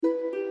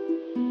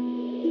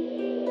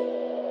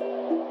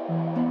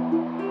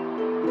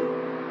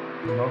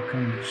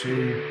welcome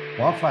to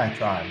Wildfire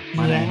Tribe.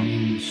 My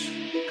name is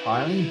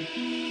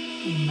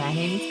Kylie. My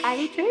name is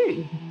Kylie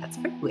too. That's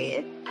pretty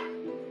weird.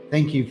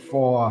 Thank you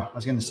for, I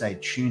was going to say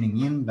tuning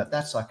in, but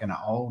that's like an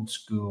old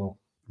school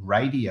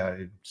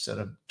radio sort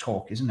of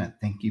talk, isn't it?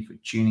 Thank you for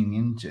tuning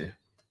in to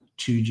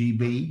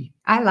 2GB.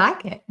 I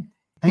like it.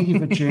 Thank you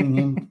for tuning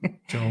in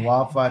to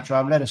Wildfire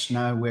Tribe. Let us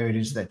know where it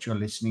is that you're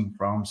listening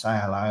from. Say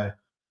hello.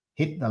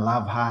 Hit the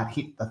love heart,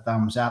 hit the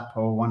thumbs up,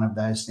 or one of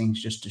those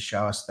things just to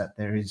show us that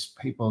there is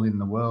people in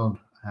the world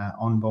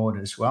on board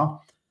as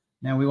well.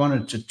 Now, we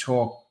wanted to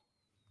talk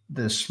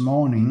this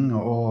morning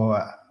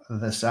or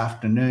this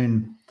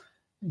afternoon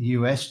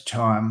US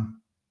time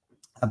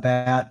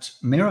about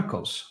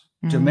miracles.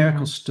 Do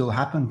miracles still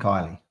happen,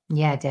 Kylie?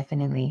 Yeah,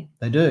 definitely.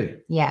 They do?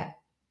 Yeah.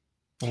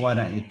 Well, why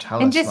don't you tell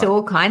us? And just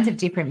all kinds of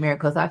different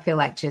miracles. I feel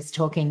like just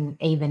talking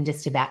even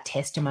just about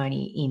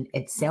testimony in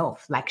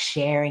itself, like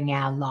sharing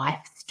our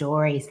life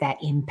stories that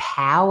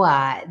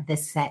empower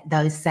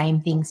those same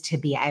things to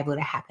be able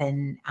to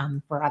happen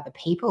for other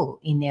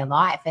people in their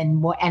life,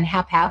 and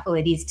how powerful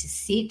it is to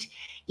sit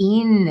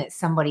in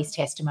somebody's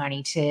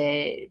testimony,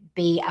 to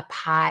be a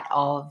part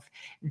of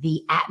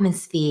the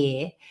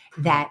atmosphere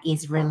that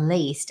is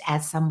released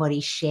as somebody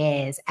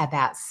shares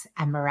about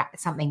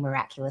something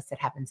miraculous that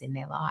happens in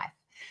their life.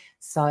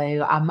 So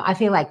I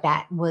feel like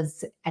that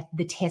was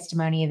the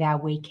testimony of our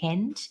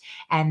weekend,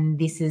 and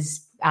this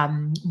is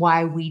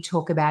why we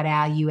talk about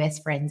our US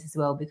friends as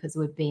well, because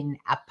we've been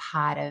a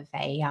part of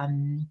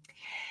an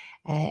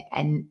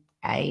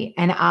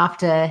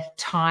after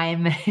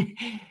time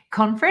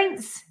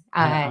conference.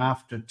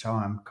 After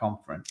time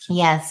conference.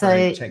 Yeah, so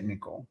very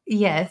technical.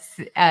 Yes,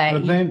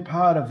 we've been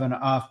part of an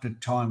after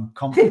time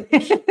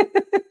conference.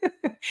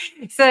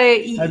 So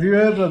have you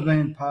ever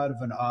been part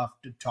of an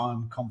after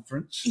time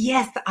conference?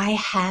 Yes, I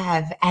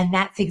have. And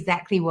that's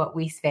exactly what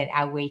we spent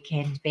our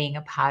weekend being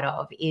a part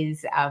of,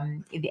 is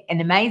an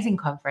amazing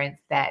conference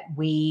that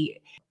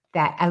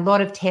a lot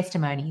of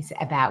testimonies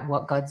about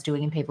what God's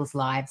doing in people's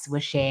lives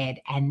were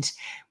shared. And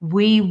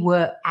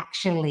that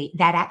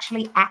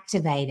actually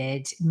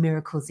activated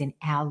miracles in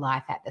our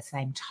life at the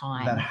same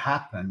time. That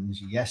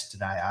happened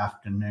yesterday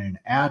afternoon,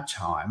 our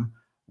time,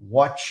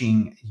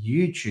 watching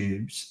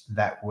YouTubes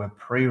that were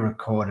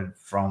pre-recorded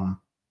from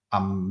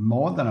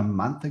more than a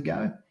month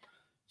ago.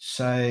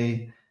 So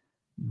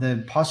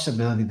the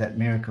possibility that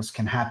miracles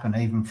can happen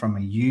even from a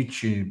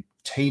YouTube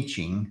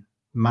teaching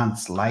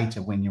months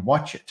later when you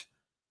watch it.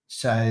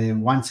 So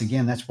once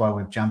again, that's why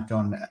we've jumped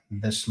on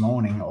this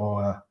morning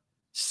or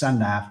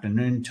Sunday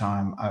afternoon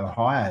time,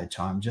 Ohio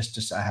time, just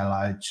to say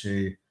hello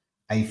to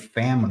a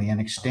family, an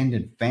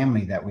extended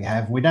family that we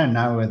have. We don't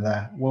know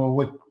whether,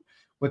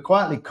 we're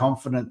quietly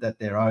confident that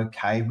they're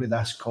okay with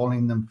us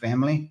calling them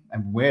family,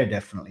 and we're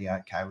definitely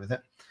okay with it.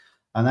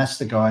 And that's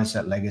the guys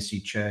at Legacy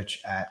Church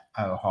at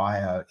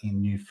Ohio in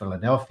New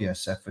Philadelphia.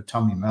 So for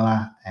Tommy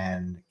Miller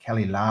and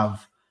Kelly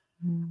Love,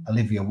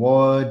 Olivia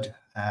Ward,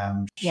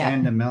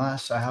 Shanda Miller.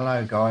 So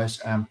hello, guys.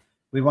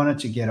 We wanted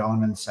to get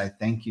on and say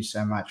thank you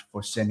so much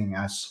for sending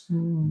us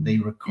the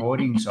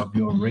recordings of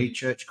your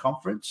Rechurch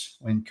conference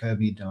when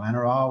Kirby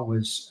Delanero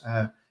was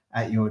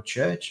at your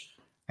church.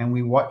 And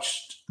we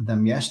watched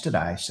them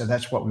yesterday. So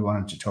that's what we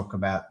wanted to talk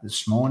about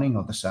this morning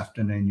or this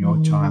afternoon,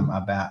 your time,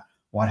 about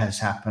what has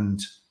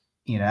happened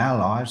in our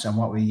lives and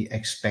what we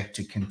expect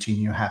to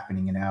continue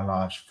happening in our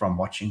lives from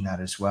watching that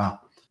as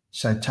well.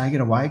 So take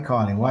it away,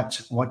 Kylie.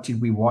 What did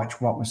we watch?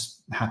 What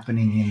was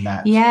happening in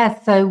that? Yeah,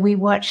 so we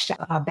watched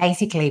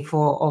basically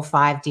 4 or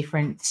 5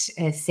 different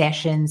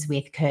sessions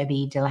with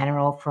Kirby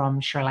Delanero from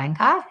Sri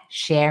Lanka,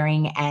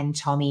 sharing, and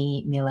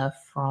Tommy Miller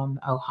from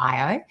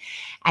Ohio.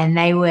 And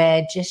they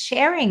were just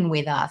sharing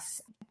with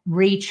us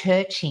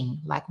rechurching,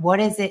 like what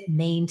does it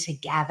mean to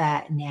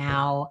gather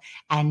now?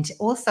 And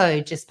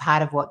also just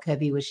part of what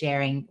Kirby was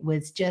sharing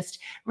was just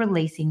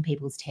releasing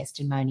people's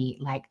testimony,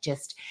 like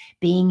just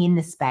being in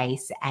the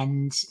space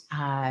and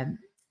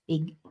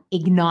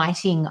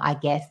igniting, I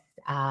guess,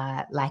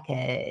 like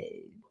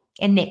a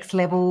next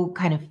level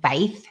kind of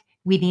faith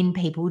within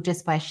people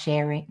just by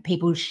sharing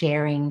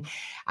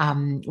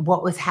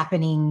what was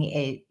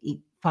happening,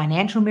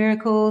 financial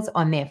miracles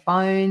on their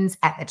phones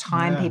at the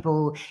time,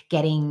 people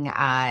getting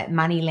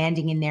money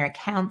landing in their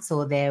accounts,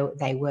 or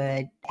they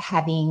were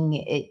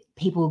having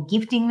people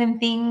gifting them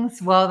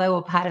things while they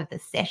were part of the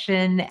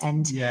session,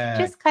 and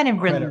just kind of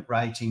credit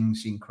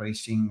ratings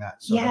increasing,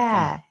 that sort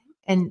of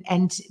thing.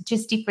 And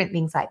just different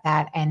things like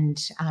that, and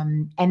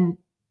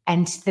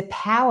the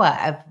power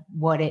of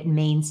what it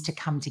means to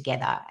come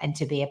together and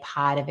to be a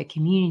part of a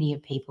community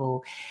of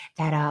people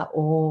that are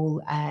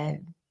all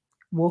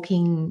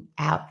walking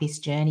out this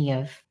journey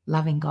of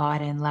loving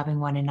God and loving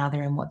one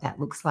another and what that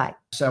looks like.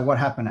 So what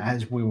happened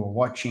as we were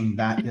watching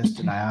that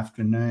yesterday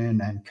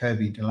afternoon, and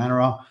Kirby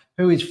Delanero,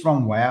 who is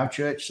from Wow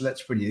Church, so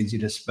that's pretty easy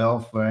to spell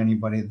for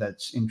anybody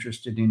that's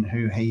interested in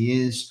who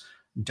he is,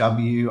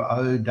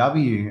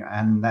 WOW,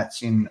 and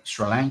that's in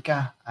Sri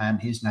Lanka, and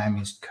his name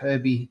is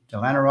Kirby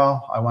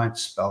Delanero. I won't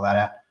spell that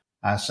out.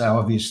 So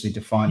obviously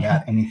to find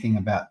out anything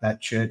about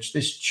that church,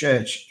 this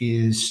church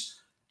is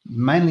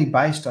mainly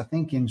based, I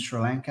think, in Sri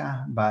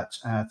Lanka, but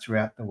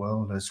throughout the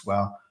world as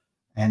well.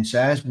 And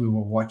so as we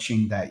were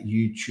watching that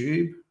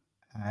YouTube,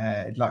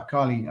 like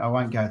Kylie, I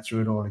won't go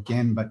through it all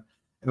again, but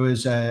it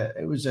was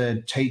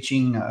a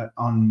teaching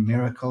on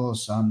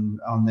miracles,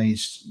 on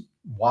these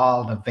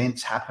wild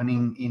events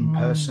happening in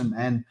person.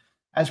 And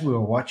as we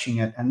were watching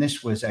it, and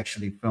this was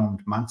actually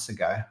filmed months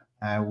ago,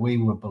 we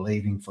were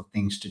believing for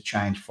things to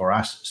change for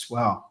us as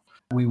well.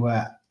 We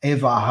were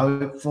ever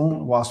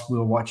hopeful whilst we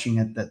were watching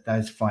it that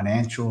those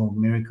financial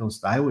miracles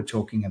they were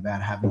talking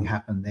about having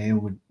happened there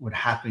would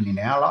happen in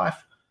our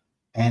life.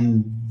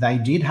 And they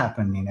did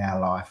happen in our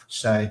life.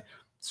 So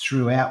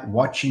throughout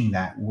watching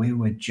that, we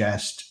were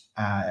just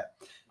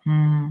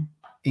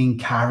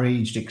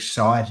encouraged,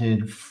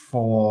 excited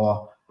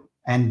for,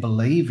 and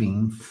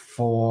believing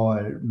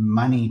for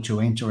money to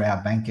enter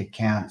our bank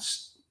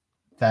accounts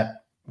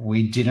that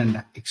we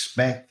didn't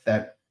expect,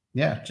 that,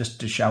 just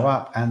to show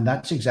up. And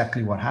that's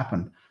exactly what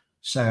happened.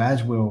 So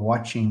as we were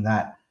watching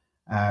that,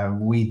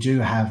 we do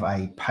have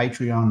a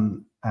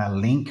Patreon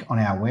link on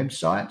our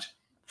website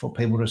for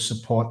people to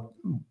support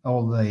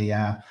all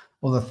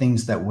the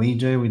things that we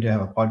do. We do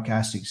have a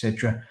podcast,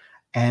 etc.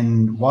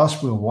 And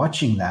whilst we were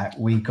watching that,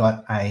 we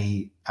got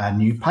a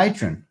new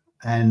patron,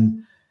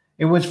 and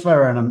it was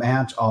for an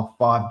amount of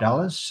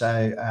 $5.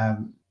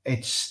 So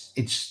it's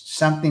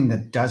something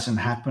that doesn't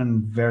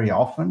happen very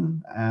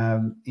often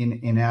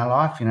in our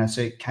life,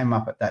 So it came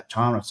up at that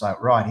time. It's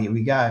like, right, here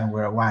we go.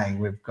 We're away.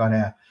 We've got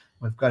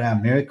our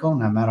miracle,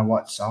 no matter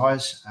what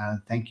size.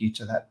 Thank you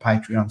to that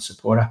Patreon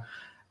supporter.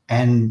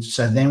 And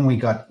so then we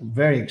got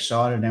very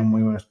excited, and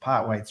we were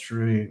partway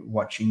through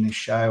watching this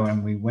show,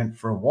 and we went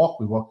for a walk.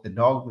 We walked the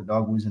dog. The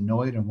dog was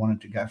annoyed and wanted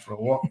to go for a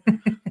walk.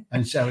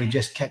 And so we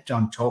just kept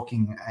on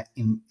talking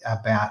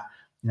about,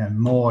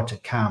 more to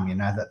come,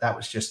 that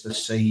was just the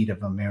seed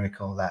of a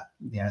miracle, that,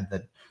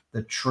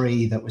 the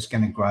tree that was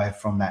going to grow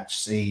from that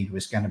seed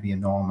was going to be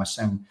enormous.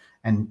 And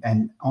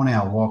on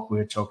our walk, we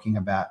were talking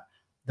about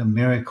the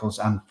miracles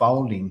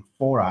unfolding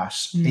for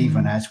us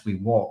even as we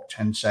walked.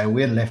 And so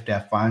we had left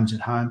our phones at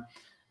home,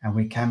 and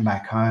we came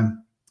back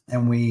home,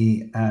 and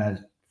we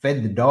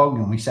fed the dog,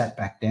 and we sat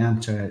back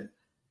down to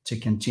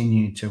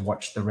continue to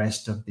watch the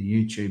rest of the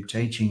YouTube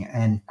teaching.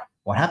 And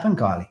what happened,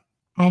 Kylie?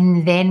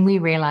 And then we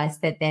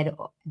realized that there'd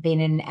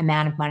been an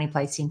amount of money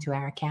placed into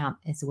our account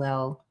as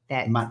well.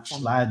 That much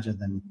larger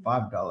than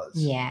 $5.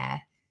 Yeah.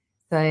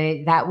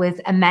 So that was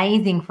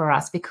amazing for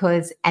us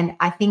because, and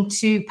I think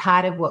too,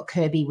 part of what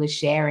Kirby was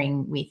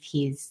sharing with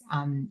his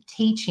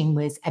teaching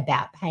was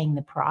about paying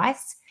the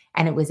price.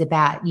 And it was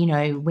about,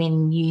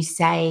 when you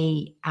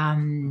say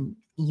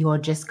you're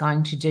just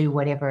going to do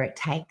whatever it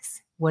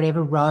takes,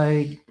 whatever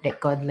road that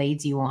God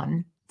leads you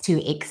on,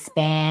 to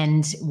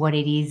expand what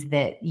it is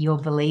that you're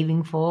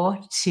believing for,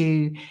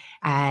 to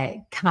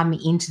come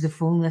into the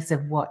fullness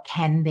of what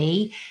can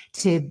be,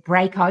 to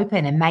break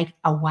open and make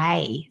a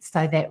way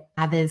so that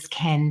others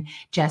can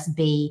just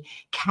be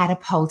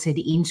catapulted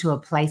into a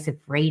place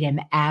of freedom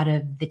out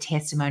of the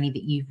testimony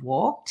that you've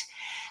walked.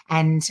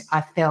 And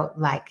I felt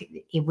like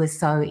it was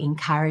so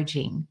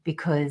encouraging,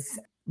 because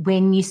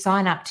when you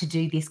sign up to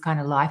do this kind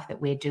of life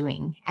that we're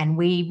doing, and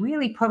we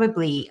really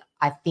probably,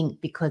 I think,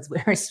 because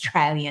we're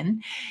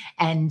Australian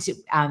and,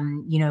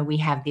 we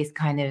have this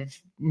kind of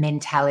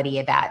mentality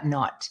about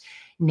not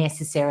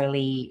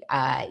necessarily,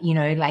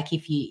 like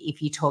if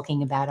you're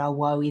talking about, oh,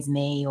 woe is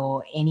me,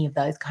 or any of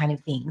those kind of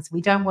things,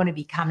 we don't want to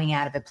be coming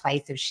out of a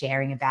place of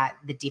sharing about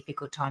the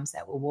difficult times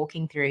that we're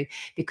walking through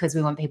because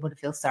we want people to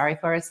feel sorry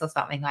for us or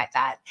something like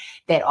that,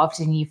 that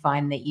often you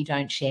find that you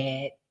don't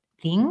share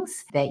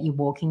things that you're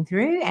walking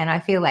through. And I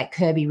feel like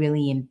Kirby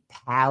really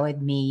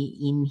empowered me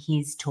in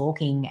his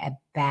talking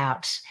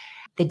about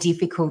the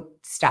difficult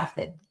stuff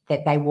that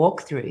they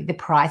walk through, the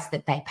price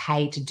that they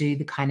pay to do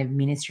the kind of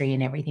ministry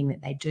and everything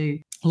that they do.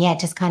 Yeah, it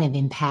just kind of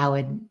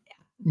empowered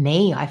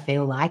me, I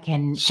feel like.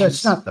 And so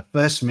it's not the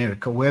first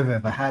miracle we've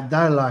ever had,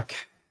 though. Like,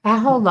 our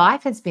whole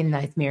life has been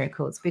those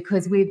miracles,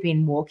 because we've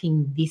been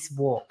walking this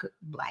walk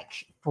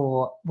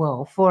for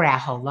our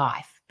whole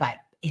life, but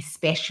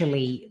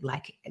especially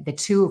like the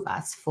two of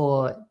us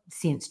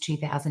since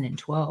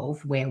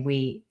 2012,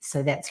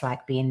 so that's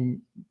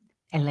been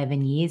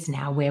 11 years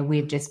now where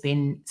we've just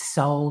been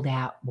sold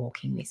out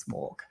walking this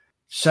walk.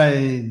 So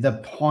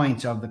the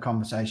point of the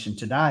conversation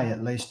today,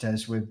 at least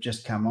as we've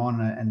just come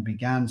on and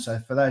begun, so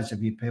for those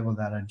of you people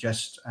that are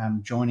just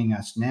joining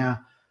us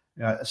now,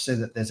 I see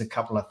that there's a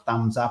couple of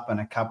thumbs up and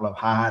a couple of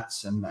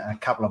hearts and a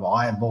couple of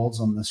eyeballs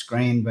on the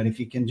screen, but if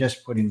you can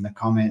just put in the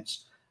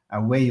comments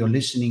where you're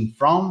listening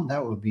from,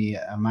 that would be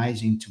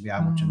amazing to be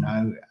able to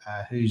know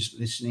who's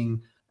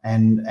listening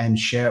and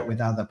share it with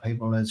other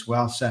people as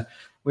well. So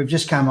we've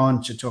just come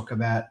on to talk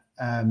about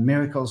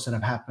miracles that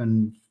have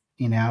happened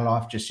in our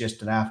life just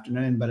yesterday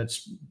afternoon, but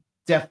it's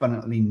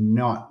definitely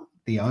not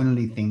the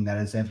only thing that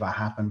has ever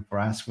happened for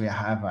us. We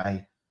have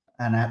an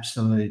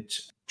absolute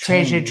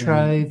treasure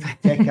trove,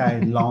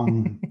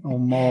 decade-long or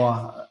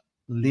more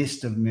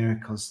list of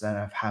miracles that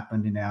have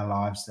happened in our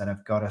lives that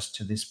have got us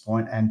to this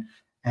point.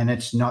 And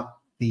it's not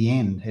the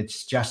end.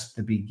 It's just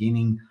the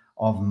beginning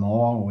of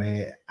more.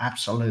 We're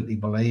absolutely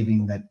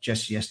believing that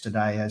just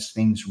yesterday, as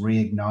things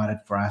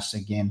reignited for us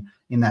again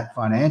in that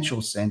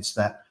financial sense,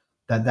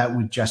 that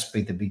would just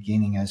be the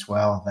beginning as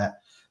well,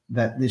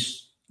 that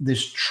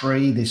this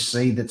tree, this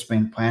seed that's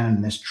been planted,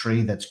 and this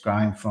tree that's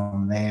growing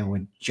from there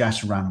would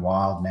just run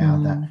wild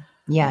now.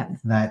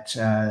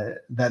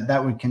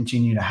 That would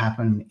continue to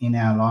happen in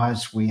our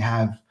lives. We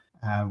have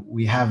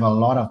a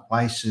lot of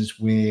places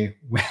where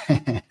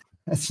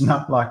it's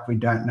not like we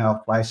don't know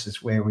of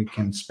places where we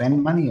can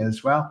spend money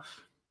as well.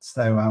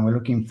 So we're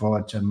looking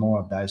forward to more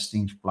of those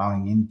things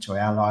flowing into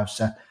our lives.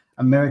 So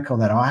a miracle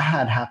that I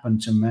had happen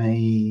to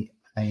me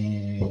at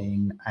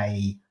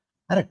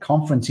a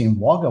conference in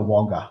Wagga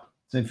Wagga.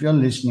 So if you're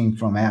listening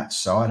from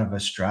outside of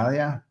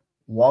Australia,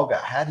 Wagga,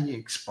 how do you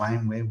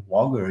explain where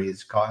Wagga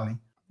is, Kylie?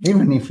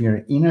 Even if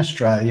you're in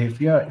Australia, if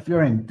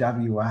you're in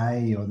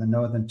WA or the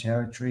Northern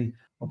Territory,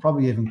 or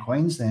probably even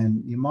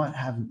Queensland, you might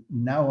have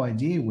no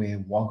idea where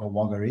Wagga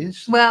Wagga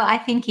is. Well, I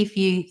think if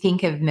you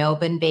think of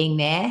Melbourne being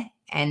there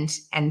and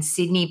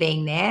Sydney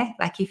being there,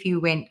 like if you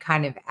went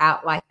kind of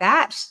out like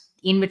that,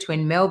 in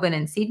between Melbourne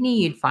and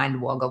Sydney, you'd find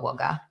Wagga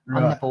Wagga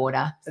on the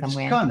border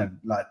somewhere. It's kind of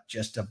like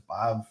just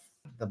above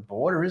the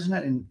border, isn't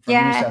it? From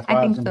New South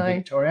Wales and so.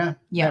 Victoria.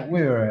 Yeah,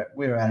 we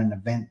were at an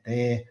event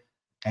there,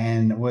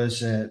 and it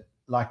was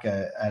like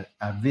a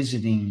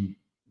visiting.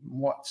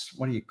 What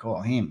do you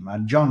call him?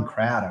 John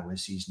Crowder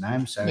was his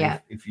name. So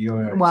if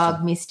you're a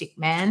wild mystic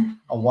man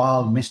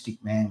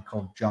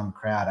called John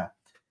Crowder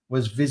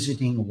was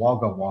visiting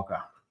Wagga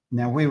Wagga.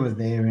 Now, we were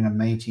there in a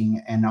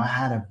meeting, and I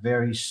had a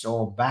very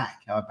sore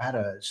back. I've had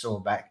a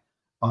sore back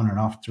on and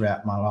off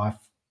throughout my life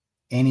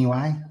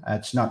anyway.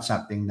 It's not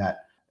something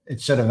that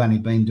it's sort of only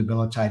been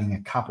debilitating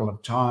a couple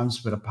of times,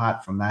 but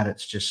apart from that,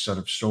 it's just sort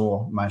of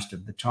sore most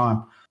of the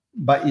time.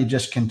 But you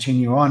just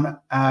continue on.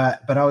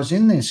 But I was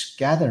in this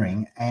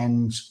gathering,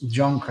 and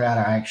John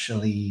Crowder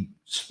actually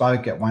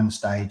spoke at one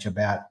stage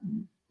about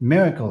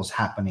miracles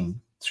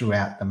happening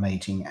throughout the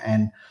meeting.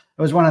 And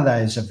it was one of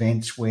those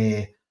events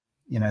where,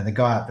 you know, the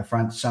guy up the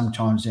front,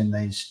 sometimes in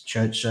these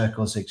church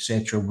circles,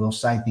 etc., will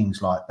say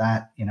things like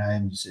that. You know,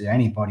 and is there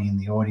anybody in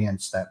the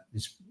audience that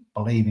is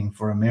believing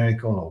for a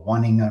miracle or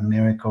wanting a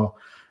miracle?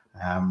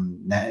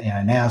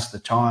 Now's the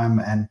time.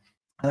 And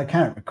I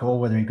can't recall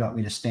whether he got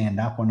me to stand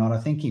up or not.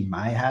 I think he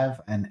may have,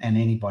 and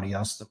anybody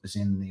else that was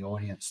in the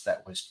audience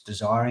that was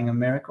desiring a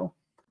miracle.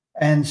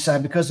 And so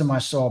because of my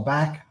sore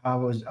back, I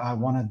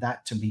wanted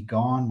that to be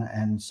gone.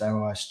 And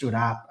so I stood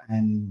up,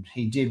 and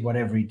he did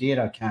whatever he did.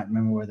 I can't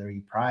remember whether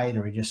he prayed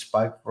or he just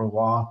spoke for a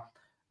while.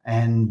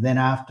 And then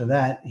after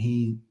that,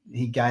 he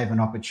gave an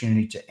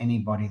opportunity to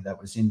anybody that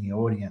was in the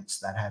audience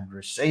that had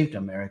received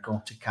a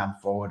miracle to come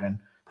forward and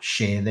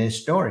share their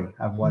story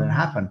of what had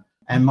happened.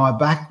 And my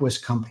back was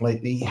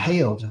completely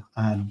healed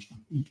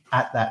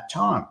at that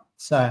time.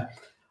 So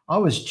I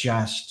was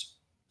just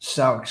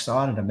so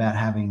excited about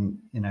having,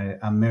 you know,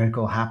 a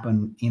miracle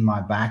happen in my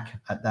back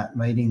at that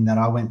meeting that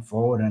I went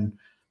forward and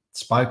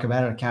spoke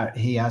about it.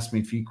 He asked me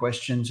a few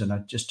questions, and I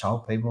just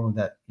told people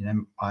that, you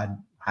know, I'd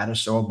had a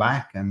sore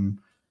back, and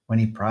when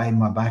he prayed,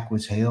 my back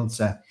was healed.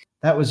 So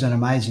that was an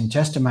amazing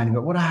testimony.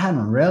 But what I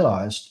hadn't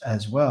realized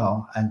as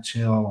well,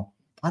 until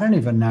I don't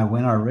even know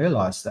when I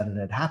realized that it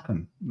had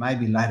happened,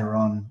 maybe later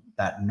on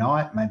that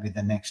night, maybe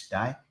the next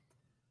day.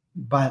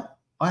 But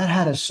I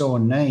had a sore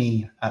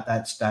knee at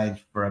that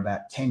stage for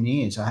about 10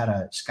 years. I had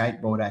a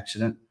skateboard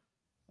accident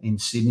in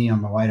Sydney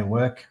on my way to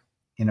work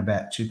in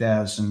about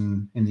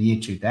in the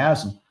year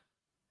 2000.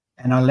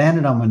 And I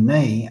landed on my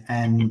knee,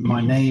 and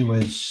my knee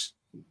was,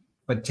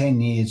 for 10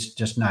 years,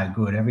 just no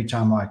good. Every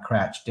time I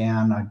crouched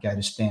down, I'd go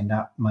to stand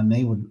up, my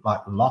knee would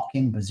like lock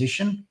in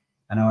position,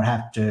 and I would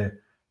have to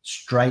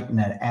straighten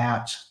it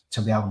out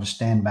to be able to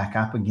stand back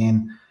up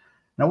again.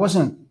 And I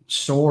wasn't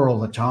sore all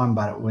the time,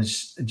 but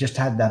it just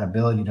had that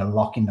ability to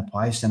lock into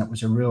place, and it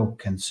was a real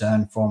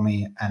concern for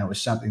me. And it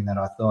was something that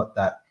I thought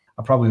that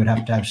I probably would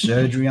have to have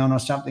surgery on or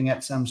something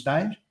at some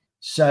stage.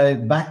 So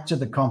back to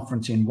the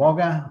conference in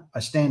Wagga, I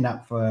stand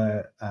up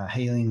for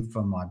healing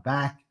for my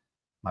back.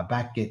 My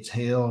back gets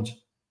healed.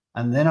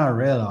 And then I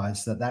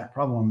realized that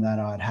problem that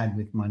I'd had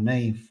with my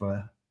knee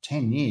for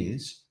 10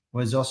 years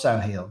was also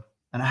healed.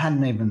 And I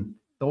hadn't even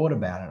thought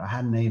about it.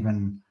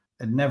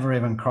 It never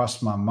even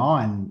crossed my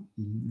mind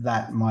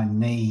that my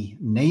knee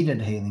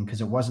needed healing, because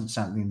it wasn't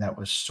something that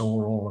was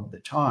sore all of the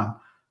time.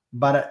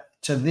 But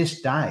to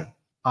this day,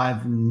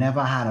 I've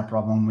never had a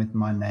problem with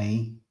my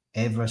knee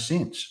ever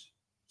since.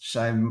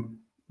 So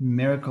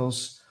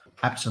miracles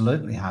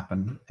absolutely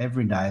happen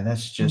every day.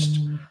 That's just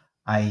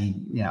a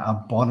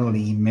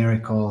bodily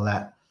miracle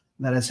that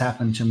has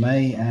happened to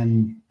me,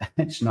 and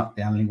it's not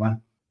the only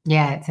one.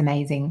 Yeah, it's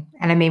amazing.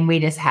 And I mean, we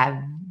just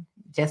have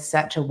just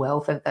such a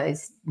wealth of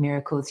those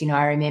miracles. You know,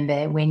 I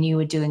remember when you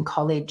were doing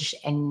college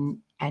and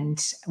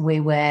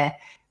we were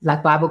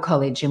like Bible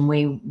college, and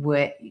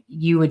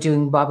you were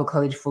doing Bible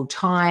college full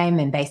time,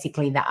 and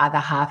basically the other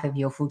half of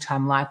your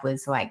full-time life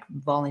was like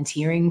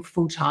volunteering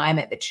full time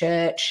at the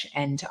church.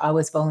 And I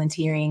was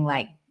volunteering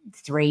like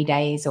 3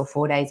 days or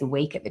 4 days a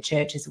week at the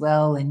church as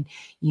well. And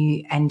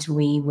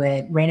we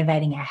were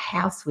renovating our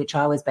house, which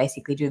I was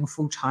basically doing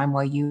full time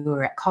while you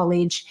were at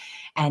college.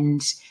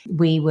 And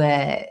we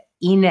were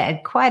in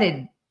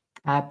quite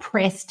a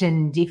pressed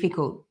and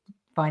difficult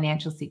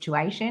financial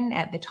situation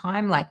at the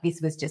time. Like,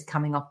 this was just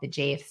coming off the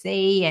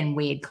GFC, and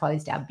we had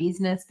closed our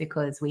business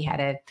because we had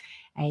a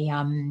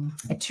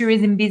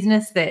tourism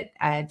business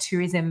that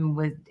tourism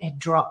had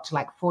dropped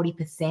like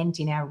 40%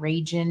 in our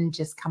region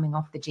just coming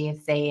off the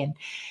GFC, and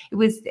it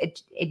was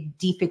a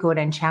difficult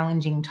and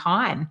challenging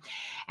time.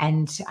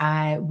 And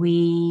I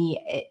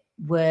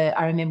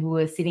remember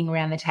we were sitting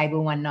around the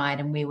table one night,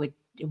 and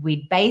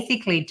we'd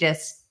basically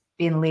just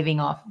been living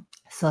off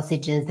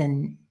sausages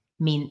and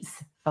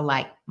mince for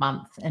like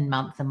months and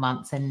months and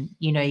months. And,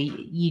 you know,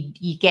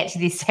 you get to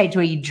this stage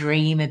where you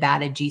dream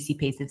about a juicy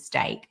piece of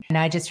steak. And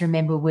I just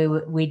remember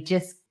we'd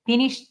just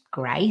finished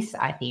Grace,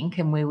 I think,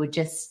 and we were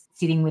just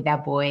sitting with our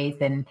boys,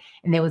 and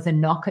there was a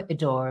knock at the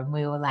door, and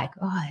we were like,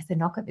 oh, there's a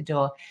knock at the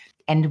door.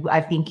 And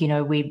I think, you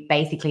know, we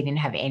basically didn't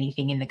have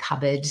anything in the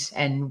cupboard,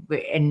 and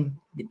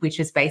which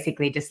was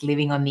basically just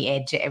living on the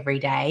edge every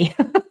day.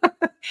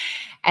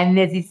 And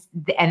there's this,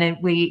 and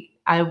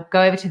I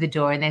go over to the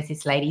door, and there's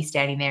this lady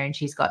standing there, and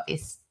she's got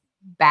this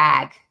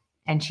bag,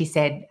 and she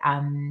said,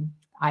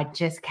 I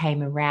just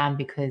came around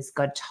because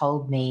God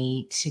told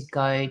me to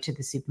go to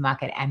the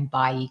supermarket and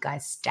buy you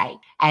guys steak.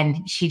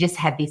 And she just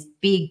had this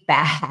big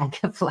bag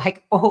of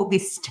like all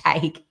this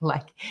steak,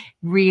 like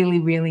really,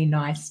 really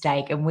nice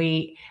steak. And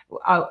we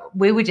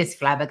were just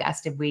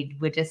flabbergasted. We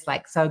were just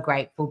like so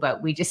grateful,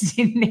 but we just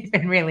didn't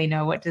even really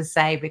know what to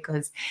say,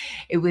 because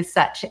it was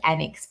such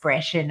an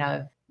expression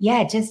of,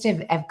 just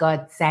of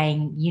God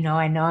saying, you know,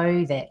 I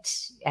know that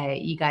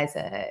you guys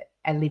are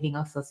living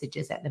off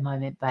sausages at the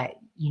moment, but,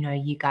 you know,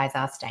 you guys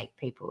are steak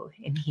people.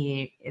 And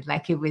here,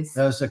 like, it was...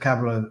 There was a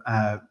couple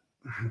of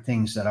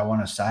things that I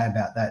want to say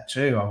about that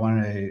too.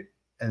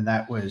 And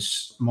that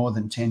was more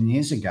than 10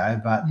 years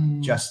ago, but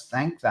just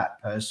thank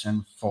that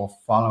person for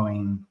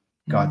following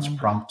God's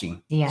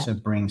prompting to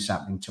bring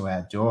something to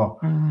our door.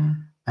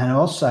 And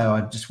also,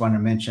 I just want to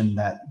mention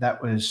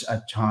that was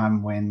a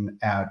time when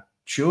our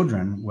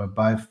children were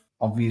both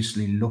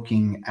obviously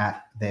looking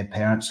at their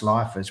parents'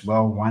 life as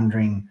well,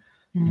 wondering,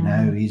 you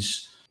know,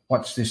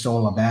 what's this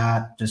all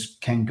about?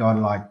 Can God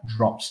like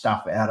drop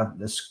stuff out of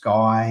the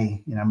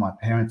sky? You know, my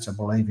parents are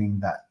believing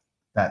that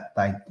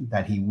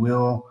He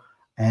will,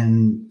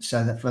 and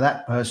so that for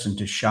that person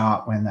to show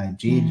up when they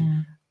did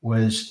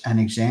was an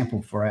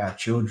example for our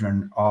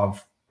children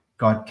of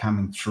God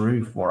coming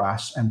through for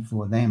us and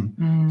for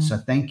them. So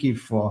thank you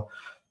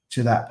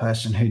to that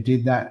person who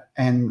did that,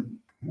 and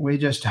we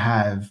just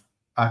have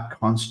a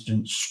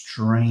constant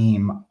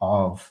stream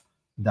of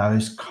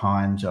those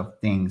kinds of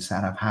things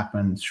that have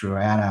happened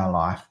throughout our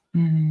life.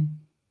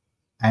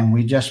 And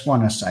we just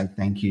want to say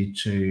thank you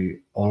to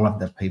all of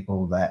the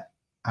people that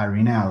are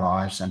in our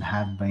lives and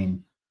have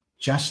been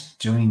just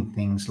doing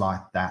things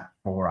like that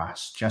for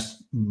us,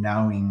 just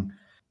knowing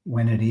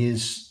when it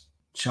is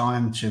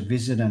time to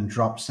visit and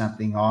drop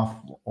something off.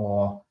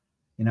 Or,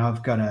 you know,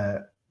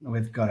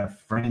 we've got a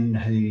friend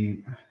who,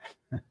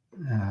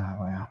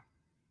 wow.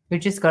 We've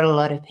just got a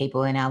lot of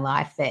people in our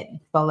life that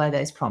follow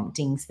those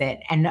promptings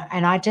and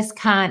I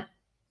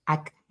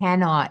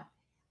cannot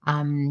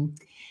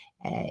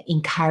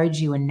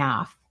encourage you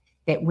enough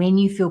that when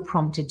you feel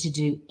prompted to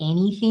do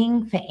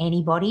anything for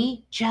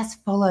anybody,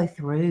 just follow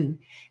through,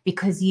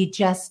 because you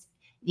just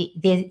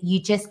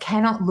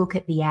cannot look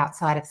at the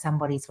outside of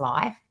somebody's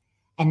life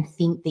and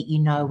think that you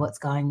know what's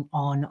going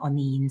on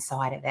the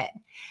inside of it.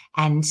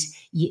 And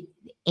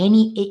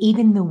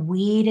even the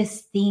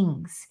weirdest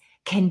things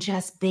can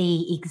just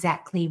be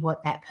exactly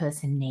what that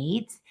person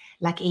needs.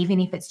 Like, even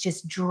if it's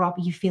just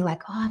you feel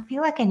like, oh, I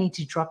feel like I need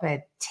to drop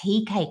a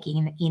tea cake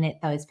in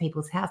at those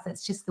people's house.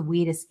 That's just the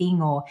weirdest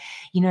thing. Or,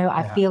 you know,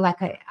 I feel like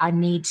I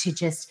need to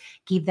just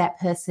give that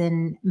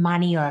person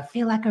money, or I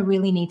feel like I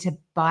really need to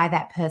buy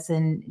that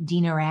person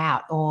dinner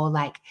out, or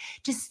like,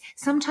 just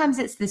sometimes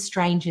it's the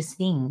strangest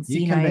things.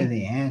 You can be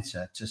the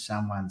answer to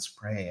someone's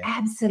prayer.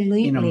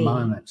 Absolutely. In a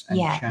moment,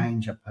 and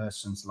change a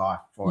person's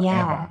life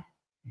forever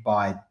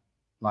by,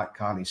 like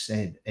Kylie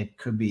said, it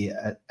could be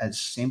as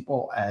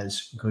simple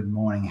as good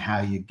morning,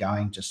 how you're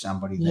going to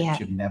somebody that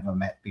you've never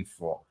met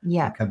before.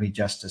 It could be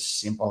just as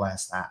simple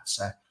as that.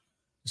 So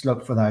just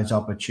look for those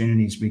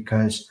opportunities,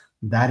 because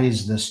that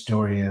is the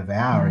story of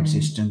our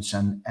existence.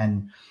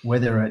 And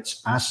whether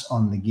it's us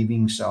on the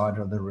giving side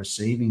or the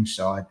receiving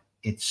side,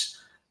 it's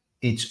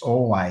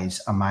always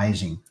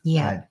amazing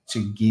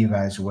to give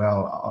as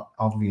well.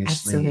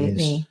 Obviously,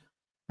 absolutely.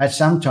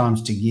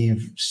 Sometimes to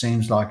give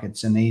seems like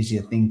it's an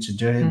easier thing to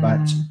do,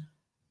 but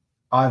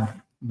I've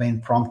been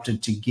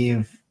prompted to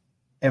give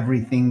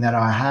everything that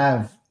I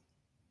have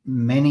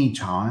many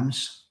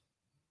times,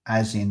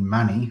 as in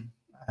money.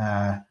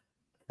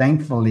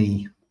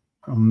 Thankfully,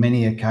 on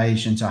many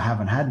occasions, I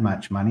haven't had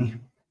much money.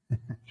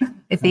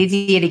 It's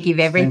easier to give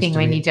everything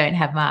when you don't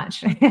have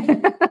much.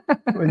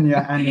 When you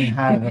only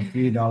have a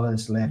few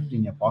dollars left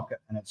in your pocket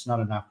and it's not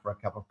enough for a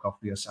cup of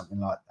coffee or something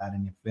like that,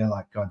 and you feel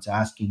like God's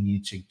asking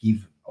you to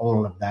give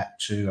all of that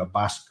to a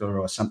busker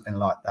or something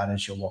like that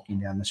as you're walking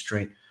down the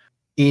street,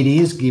 it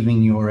is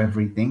giving your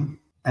everything.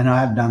 And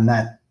I have done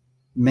that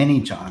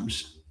many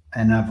times,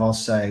 and I've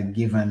also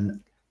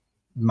given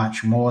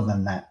much more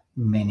than that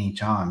many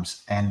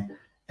times. And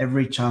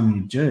every time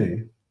you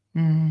do,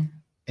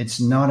 it's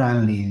not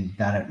only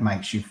that it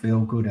makes you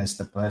feel good as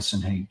the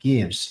person who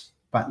gives,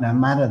 but no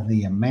matter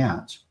the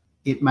amount,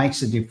 it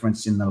makes a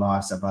difference in the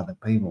lives of other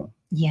people.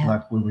 Yeah.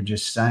 Like we were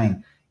just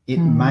saying, it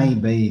may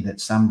be that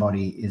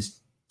somebody is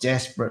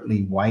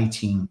desperately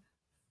waiting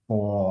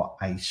for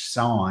a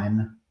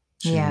sign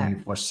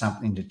for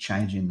something to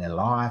change in their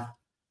life,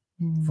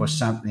 for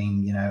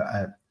something,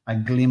 a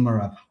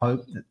glimmer of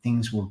hope that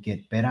things will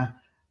get better.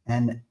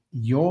 And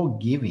your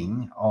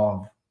giving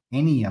of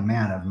any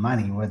amount of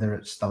money, whether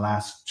it's the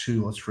last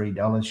 $2 or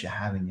 $3 you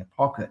have in your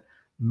pocket,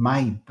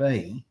 may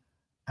be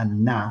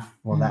enough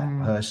for that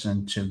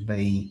person to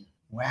be,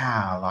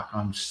 wow, like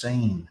I'm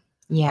seen.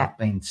 Yeah. I've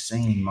been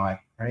seen. My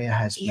prayer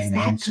has been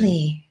answered.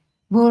 Exactly.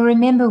 Well,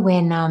 remember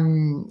when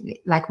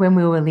when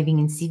we were living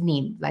in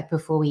Sydney, like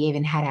before we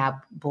even had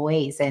our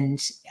boys,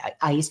 and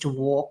I used to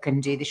walk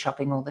and do the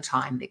shopping all the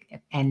time.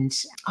 And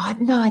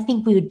I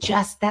think we were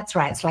that's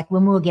right. It's like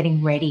when we were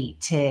getting ready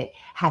to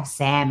have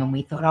Sam and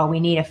we thought, we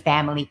need a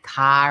family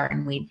car,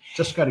 and we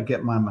just got to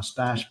get my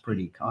mustache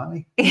pretty,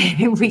 Kylie.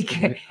 We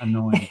could. A bit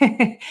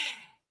annoying.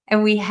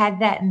 And we had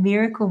that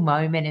miracle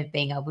moment of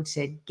being able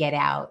to get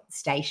our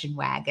station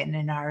wagon.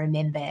 And I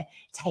remember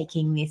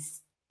taking this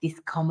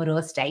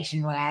Commodore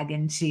station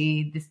wagon to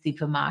the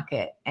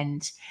supermarket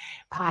and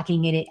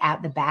parking it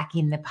out the back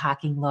in the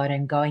parking lot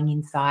and going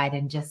inside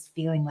and just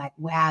feeling like,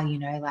 wow,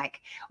 like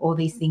all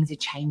these things are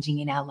changing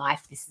in our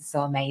life. This is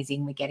so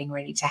amazing. We're getting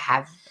ready to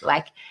have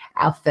like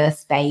our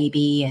first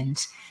baby. And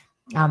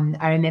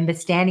I remember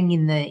standing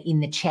in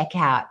the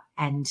checkout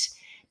and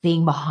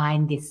being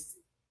behind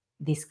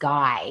this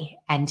guy,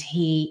 and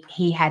he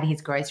had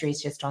his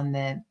groceries just on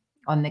the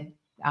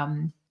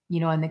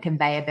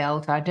conveyor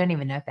belt. I don't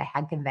even know if they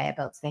had conveyor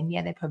belts then.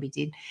 Yeah, they probably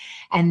did.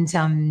 And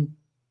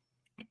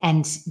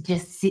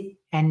just sit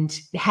and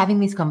having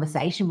this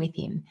conversation with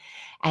him.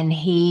 And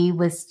he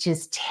was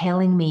just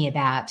telling me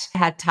about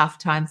how tough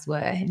times were.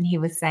 And he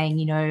was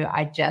saying,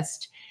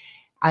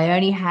 I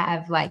only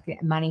have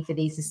like money for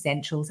these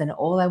essentials, and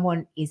all I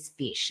want is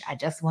fish. I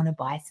just want to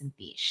buy some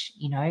fish,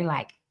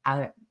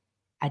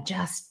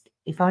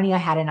 if only I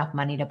had enough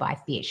money to buy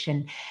fish.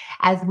 And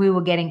as we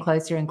were getting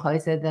closer and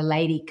closer, the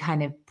lady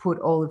kind of put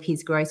all of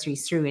his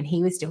groceries through, and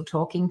he was still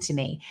talking to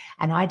me.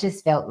 And I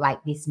just felt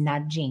like this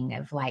nudging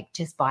of like,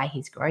 just buy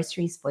his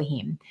groceries for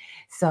him.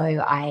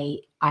 So I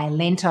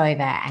leant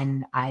over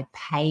and I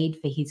paid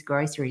for his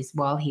groceries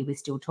while he was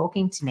still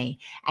talking to me.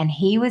 And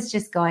he was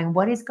just going,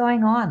 what is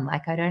going on?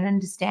 Like, I don't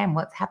understand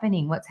what's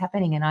happening.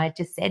 And I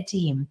just said to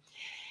him,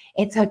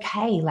 it's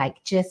okay.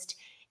 Like, just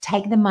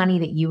take the money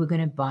that you were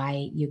going to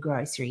buy your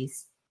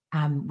groceries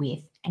with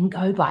and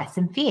go buy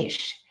some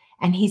fish.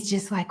 And he's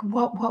just like,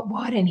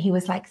 what? And he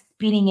was like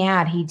spitting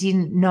out. He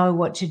didn't know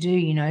what to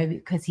do,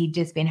 because he'd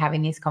just been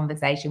having this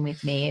conversation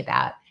with me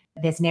about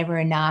there's never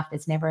enough.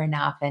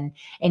 And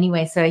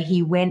anyway, so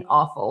he went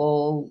off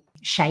all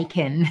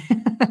shaken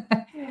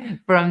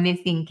from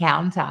this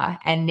encounter.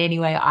 And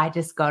anyway, I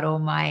just got all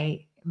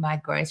my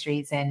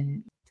groceries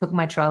and took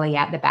my trolley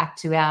out the back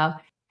to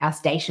our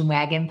station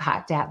wagon,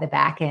 parked out the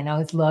back, and I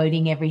was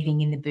loading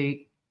everything in the boot.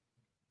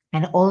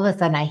 And all of a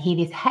sudden I hear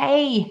this,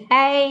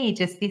 hey,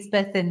 just this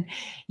person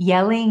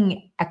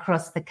yelling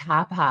across the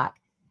car park.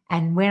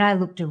 And when I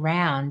looked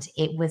around,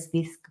 it was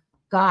this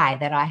guy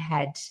that I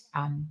had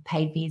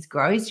paid for his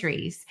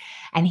groceries,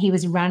 and he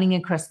was running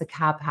across the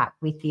car park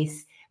with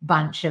this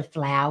bunch of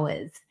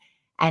flowers.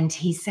 And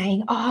he's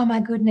saying, oh my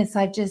goodness,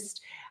 I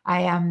just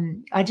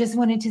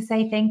wanted to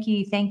say thank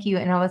you.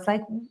 And I was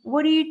like,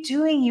 what are you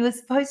doing? You were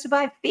supposed to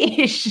buy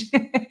fish.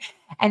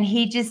 And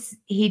he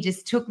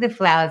just took the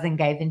flowers and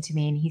gave them to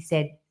me. And he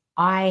said,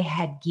 I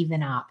had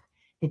given up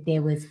that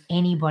there was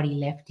anybody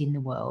left in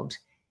the world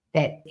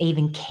that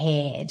even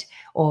cared,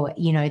 or,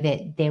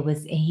 that there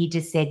was, he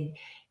just said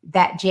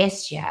that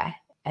gesture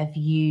of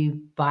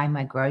you buying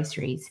my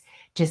groceries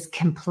just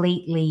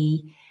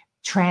completely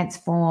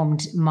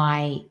transformed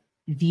my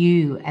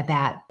view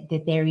about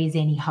that there is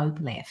any hope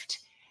left.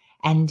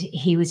 And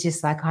he was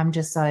just like, I'm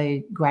just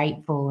so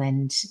grateful.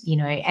 And,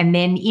 and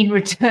then in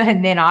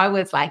return, then I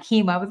was like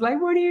him. I was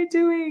like, what are you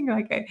doing?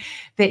 Okay.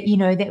 But,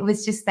 that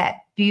was just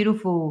that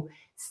beautiful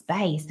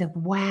space of,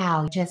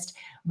 wow, just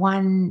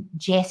one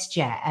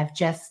gesture of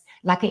just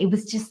like, it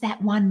was just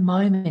that one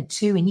moment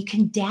too. And you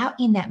can doubt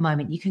in that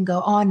moment. You can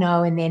go, oh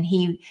no. And then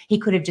he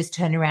could have just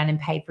turned around and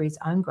paid for his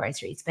own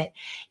groceries. But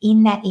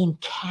in that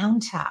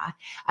encounter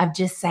of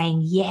just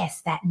saying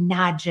yes, that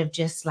nudge of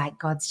just like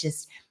God's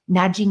just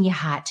nudging your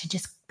heart to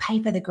just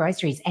pay for the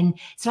groceries. And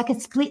it's like a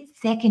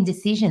split-second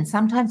decision.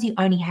 Sometimes you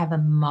only have a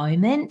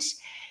moment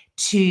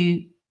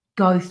to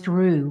go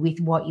through with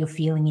what you're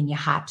feeling in your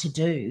heart to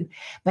do.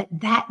 But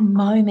that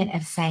moment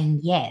of saying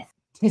yes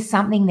to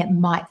something that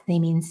might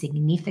seem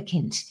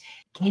insignificant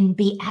can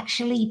be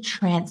actually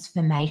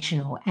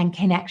transformational and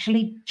can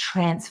actually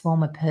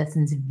transform a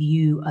person's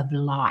view of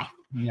life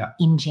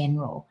in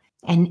general.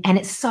 And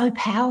it's so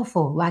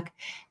powerful.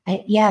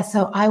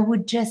 So I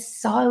would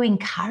just so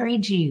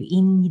encourage you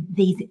in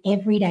these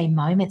everyday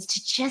moments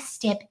to just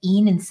step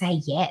in and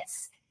say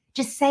yes.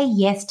 Just say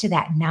yes to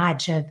that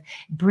nudge of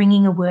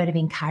bringing a word of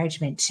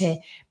encouragement, to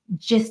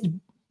just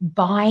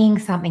buying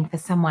something for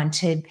someone,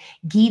 to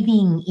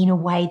giving in a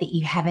way that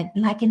you haven't,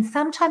 and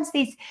sometimes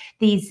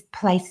these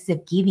places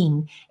of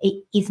giving,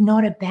 it is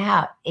not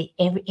about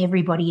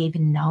everybody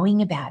even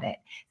knowing about it.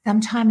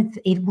 Sometimes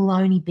it will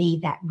only be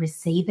that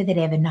receiver that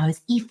ever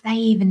knows, if they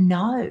even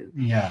know.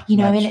 Yeah,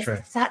 and it's true.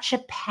 such a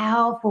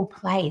powerful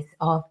place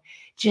of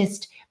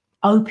just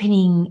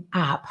opening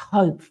up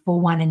hope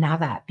for one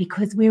another,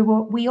 because we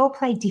all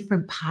play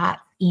different parts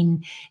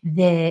in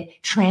the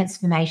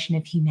transformation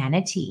of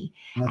humanity.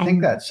 And I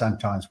think that's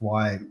sometimes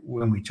why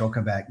when we talk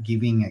about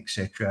giving,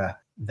 etc.,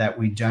 that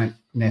we don't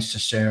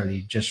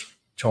necessarily just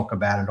talk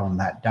about it on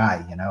that day.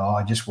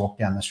 I just walked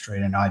down the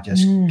street and I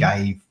just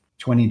gave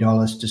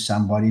 $20 to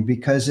somebody,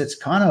 because it's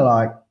kind of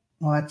like,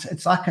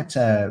 it's like it's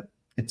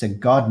a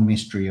God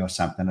mystery or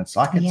something. It's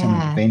like it's an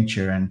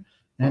adventure, and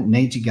you don't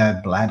need to go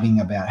blabbing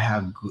about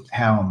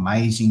how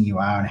amazing you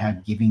are and how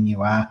giving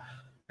you are.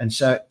 And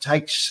so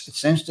it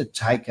seems to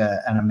take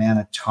an amount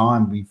of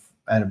time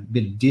at a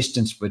bit of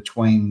distance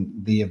between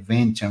the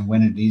event and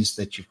when it is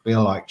that you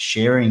feel like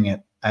sharing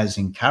it as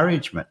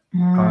encouragement.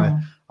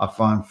 I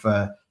find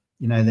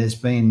there's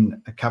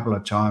been a couple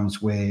of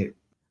times where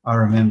I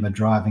remember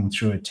driving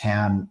through a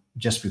town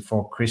just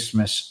before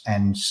Christmas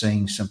and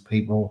seeing some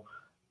people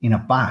in a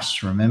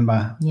bus,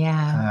 remember?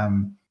 Yeah.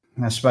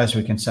 I suppose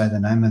we can say the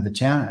name of the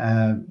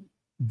town,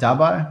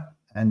 Dubbo.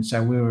 And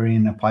so we were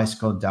in a place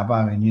called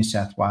Dubbo in New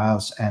South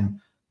Wales, and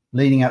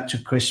leading up to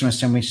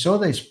Christmas, and we saw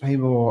these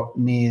people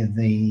near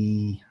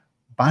the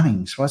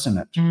Bunnings, wasn't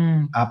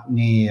it? Up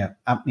near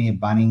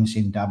Bunnings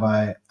in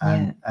Dubbo,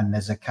 and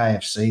there's a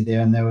KFC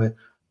there, and there were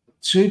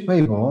two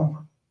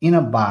people in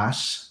a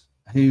bus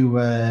who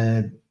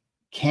were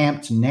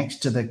camped next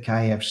to the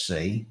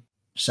KFC.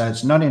 So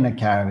it's not in a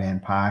caravan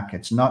park.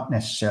 It's not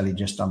necessarily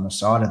just on the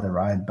side of the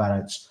road,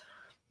 but it's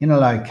in a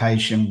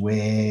location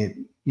where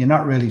you're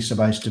not really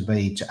supposed to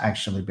be to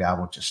actually be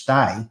able to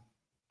stay.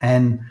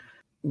 And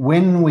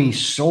when we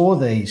saw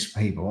these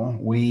people,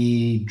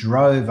 we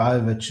drove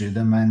over to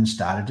them and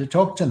started to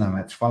talk to them.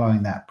 It's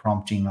following that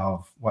prompting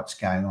of what's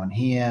going on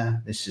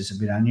here. This is a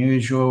bit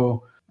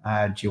unusual.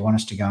 Do you want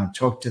us to go and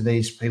talk to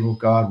these people,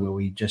 God? Will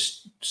we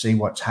just see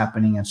what's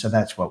happening? And so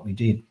that's what we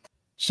did.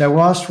 So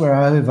whilst we're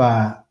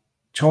over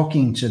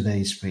talking to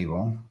these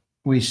people,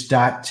 we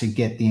start to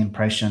get the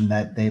impression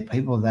that they're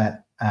people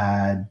that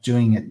are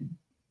doing it,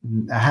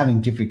 are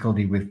having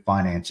difficulty with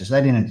finances.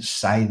 They didn't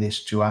say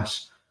this to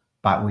us,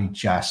 but we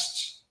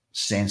just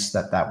sensed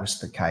that was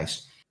the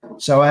case.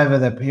 So over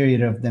the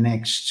period of the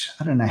next,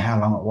 I don't know how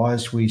long it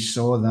was, we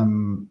saw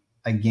them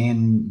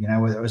again,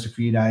 whether it was a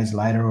few days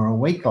later or a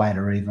week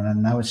later even,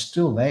 and they were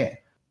still there.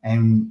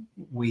 And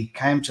we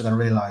came to the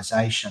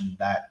realization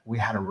that we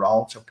had a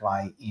role to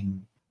play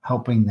in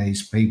helping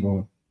these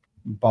people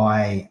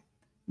by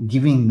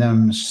giving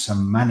them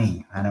some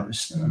money. And it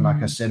was,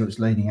 like I said, it was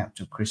leading up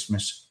to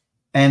Christmas.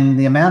 And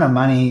the amount of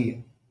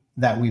money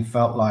that we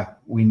felt like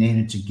we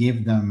needed to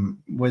give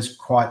them was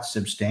quite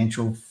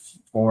substantial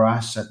for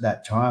us at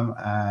that time.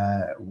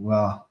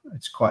 Well,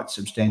 it's quite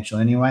substantial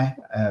anyway.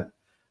 It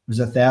was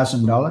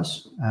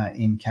 $1,000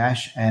 in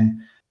cash.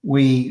 And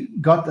we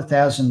got the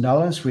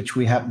 $1,000, which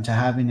we happened to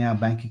have in our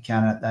bank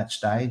account at that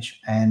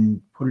stage,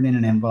 and put it in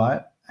an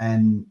envelope.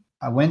 And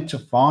I went to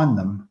find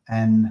them,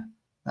 and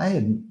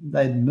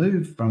they'd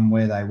moved from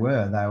where they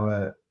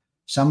were.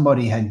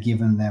 Somebody had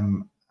given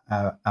them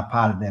a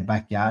part of their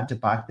backyard to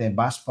park their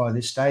bus by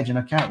this stage. And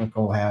I can't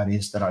recall how it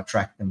is that I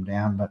tracked them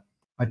down, but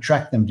I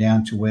tracked them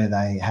down to where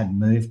they had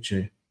moved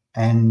to.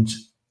 And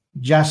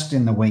just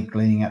in the week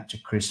leading up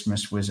to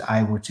Christmas was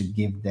able to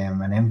give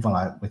them an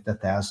envelope with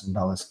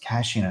 $1,000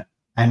 cash in it.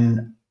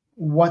 And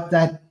what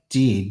that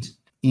did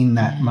in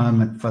that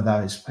moment for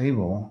those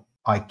people,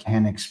 I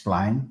can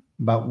explain,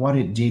 but what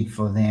it did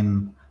for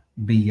them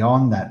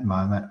beyond that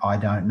moment, I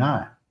don't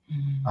know.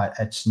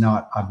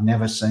 I've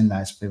never seen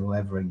those people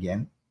ever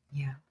again.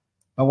 Yeah.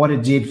 But what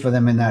it did for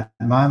them in that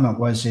moment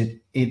was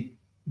it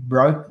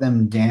broke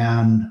them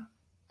down,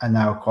 and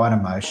they were quite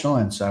emotional,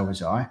 and so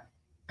was I.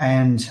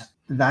 And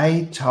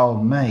they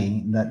told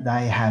me that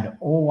they had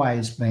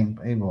always been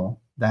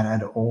people that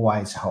had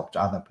always helped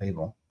other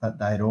people, that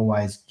they'd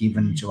always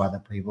given to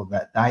other people,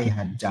 that they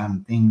had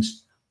done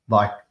things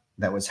like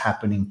that was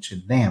happening to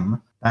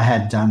them. They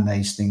had done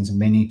these things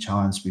many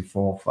times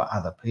before for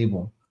other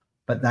people,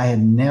 but they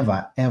had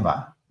never,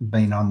 ever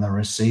been on the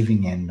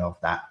receiving end of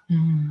that.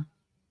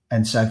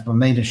 And so for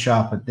me to show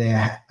up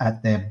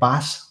at their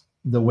bus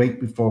the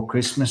week before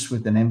Christmas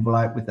with an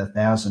envelope with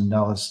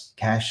 $1,000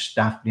 cash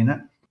stuffed in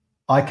it,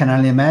 I can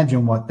only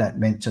imagine what that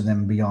meant to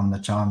them beyond the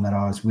time that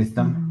I was with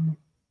them.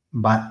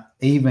 But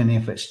even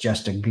if it's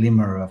just a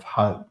glimmer of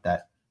hope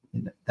that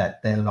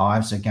their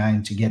lives are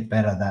going to get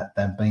better, that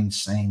they've been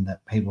seen,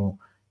 that people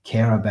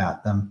care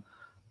about them,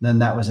 then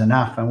that was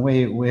enough. And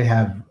we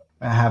have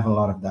a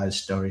lot of those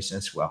stories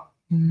as well.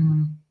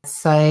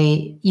 So,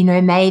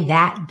 may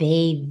that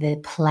be the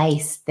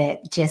place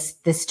that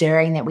just the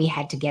stirring that we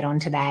had to get on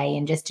today,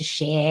 and just to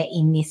share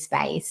in this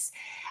space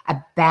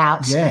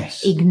about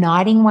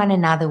igniting one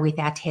another with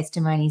our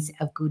testimonies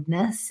of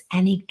goodness,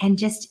 and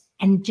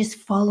just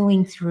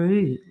following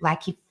through,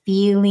 like you're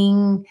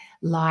feeling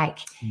like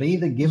be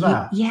the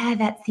giver.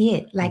 That's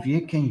it. Like, if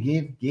you can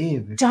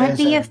give. Don't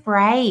be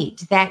afraid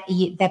that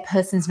that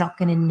person's not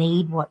going to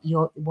need what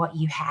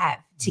you have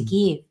to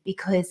give,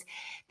 because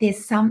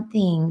there's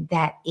something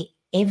that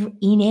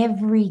in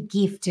every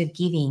gift of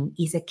giving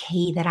is a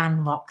key that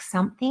unlocks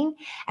something.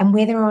 And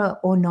whether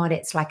or not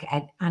it's like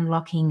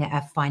unlocking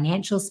a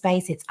financial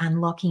space, it's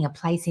unlocking a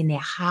place in their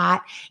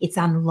heart, it's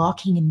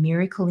unlocking a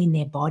miracle in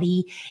their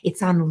body,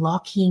 it's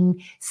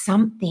unlocking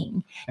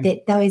something,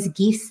 that those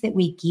gifts that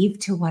we give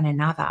to one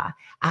another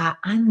are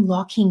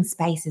unlocking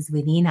spaces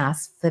within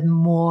us for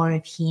more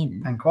of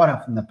him. And quite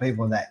often the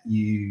people that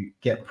you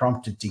get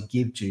prompted to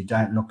give to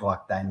don't look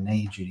like they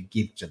need you to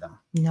give to them.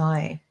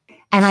 No.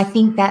 And I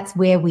think that's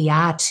where we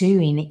are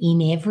too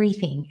in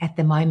everything at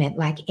the moment.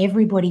 Like,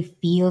 everybody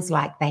feels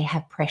like they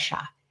have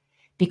pressure,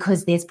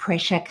 because there's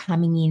pressure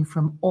coming in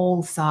from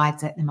all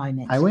sides at the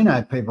moment. Hey, we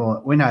know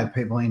people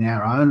in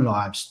our own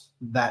lives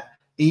that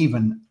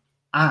even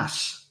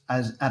us,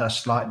 as at a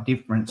slight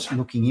difference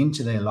looking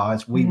into their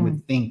lives, we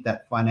would think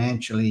that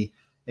financially,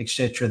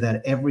 etc.,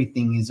 that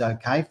everything is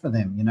okay for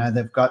them.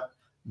 They've got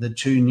the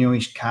 2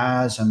 newish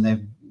cars, and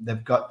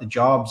they've got the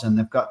jobs, and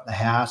they've got the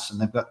house, and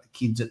they've got the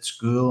kids at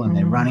school, and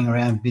they're running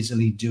around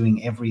busily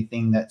doing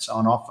everything that's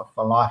on offer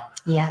for life.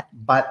 Yeah.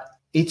 But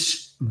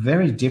it's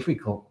very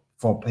difficult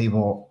for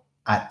people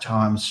at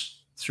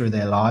times through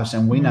their lives.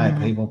 And we know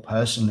people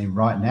personally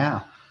right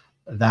now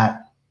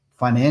that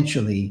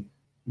financially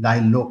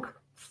they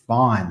look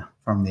fine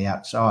from the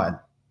outside,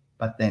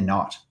 but they're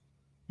not.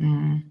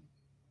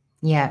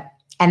 Yeah.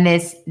 And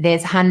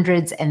there's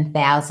hundreds and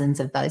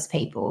thousands of those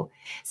people.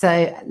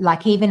 So,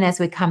 like, even as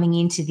we're coming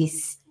into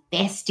this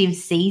festive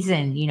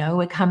season,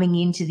 we're coming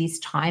into this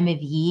time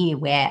of year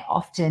where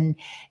often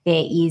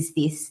there is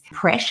this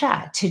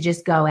pressure to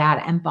just go out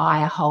and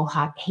buy a whole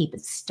heap of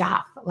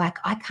stuff. Like,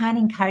 I can't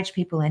encourage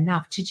people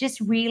enough to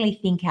just really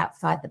think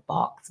outside the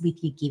box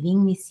with your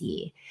giving this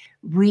year.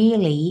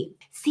 Really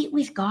sit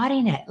with God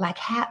in it. Like,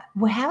 how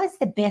is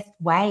the best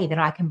way that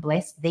I can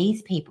bless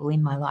these people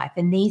in my life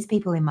and these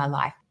people in my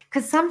life?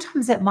 Because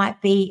sometimes it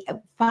might be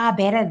far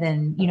better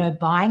than,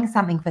 buying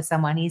something for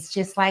someone is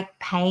just like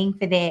paying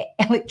for their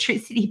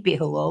electricity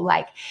bill, or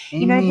like,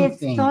 there's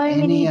so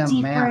many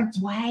different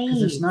ways.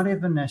 Because it's not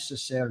even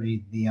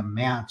necessarily the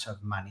amount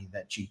of money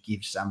that you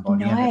give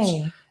somebody.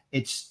 No.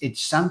 It's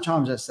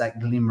sometimes it's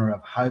that glimmer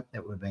of hope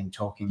that we've been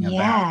talking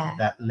about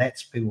that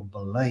lets people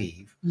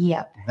believe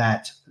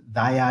that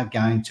they are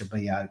going to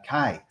be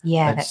okay.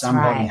 Yeah, that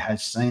somebody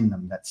has seen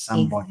them, that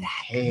somebody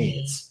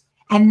cares.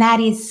 And that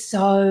is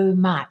so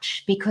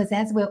much, because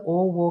as we're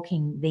all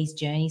walking these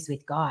journeys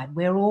with God,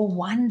 we're all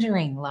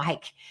wondering,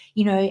 like,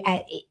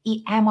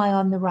 am I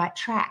on the right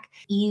track?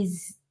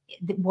 Is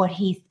what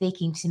he's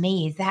speaking to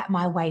me, is that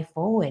my way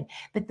forward?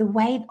 But the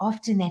way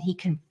often that he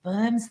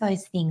confirms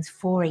those things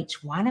for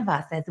each one of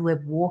us as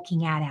we're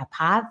walking out our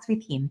paths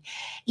with him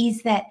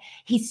is that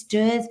he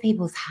stirs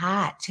people's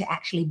heart to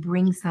actually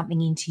bring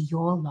something into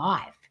your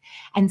life.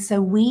 And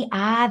so we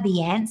are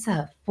the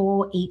answer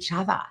for each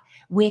other.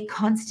 We're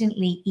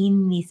constantly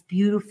in this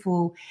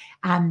beautiful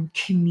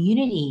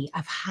community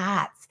of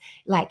hearts,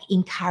 like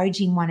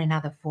encouraging one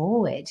another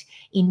forward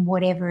in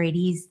whatever it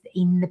is,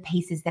 in the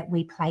pieces that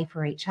we play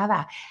for each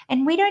other.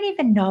 And we don't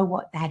even know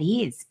what that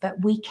is,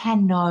 but we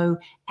can know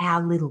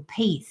our little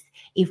piece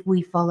if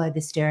we follow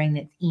the stirring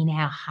that's in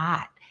our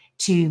heart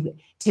to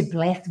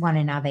bless one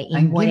another in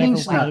and whatever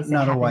ways it's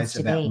not always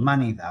about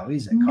money, though,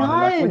 is it? No.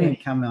 Like, we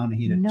didn't come on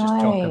here to just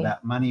talk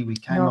about money. We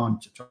came on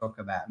to talk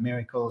about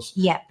miracles.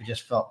 Yeah. We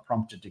just felt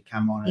prompted to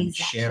come on and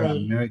share a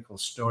miracle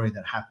story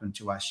that happened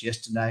to us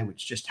yesterday,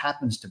 which just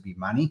happens to be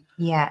money.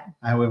 Yeah.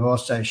 And we've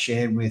also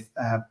shared with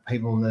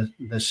people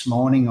this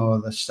morning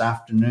or this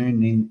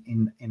afternoon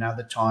in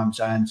other time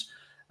zones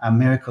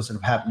miracles that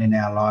have happened in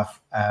our life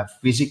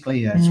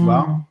physically as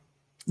well.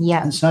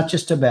 Yeah. It's not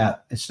just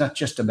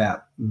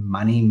about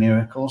money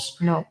miracles.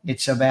 No.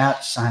 It's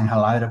about saying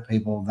hello to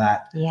people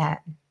that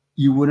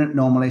you wouldn't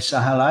normally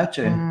say hello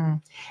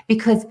to.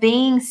 Because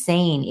being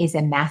seen is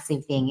a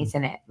massive thing,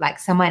 isn't it? Like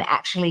someone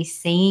actually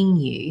seeing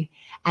you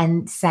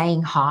and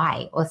saying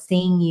hi, or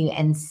seeing you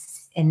and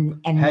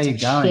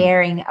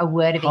sharing a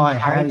word of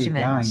encouragement. How are you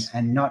going?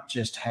 And not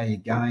just how you're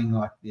going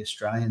like the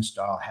Australian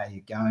style, how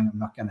you're going. I'm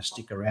not going to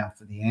stick around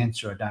for the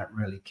answer. I don't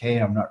really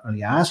care. I'm not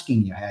really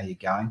asking you how you're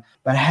going,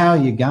 but how are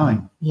you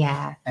going?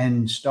 Yeah.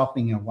 And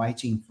stopping and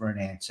waiting for an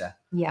answer.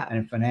 Yeah.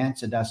 And if an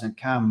answer doesn't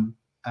come,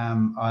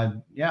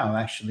 I'll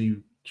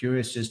actually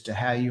curious as to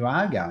how you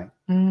are going.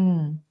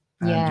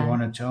 Do Yeah. you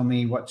want to tell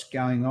me what's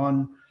going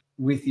on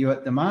with you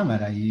at the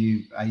moment? Are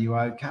you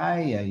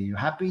okay? Are you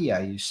happy?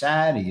 Are you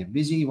sad? Are you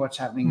busy? What's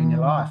happening in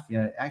your life?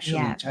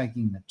 Actually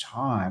taking the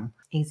time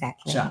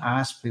Exactly. to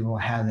ask people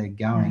how they're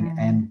going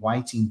and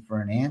waiting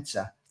for an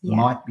answer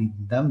might be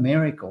the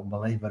miracle,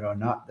 believe it or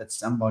not, that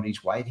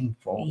somebody's waiting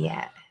for.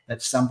 Yeah.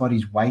 That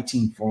somebody's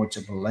waiting for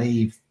to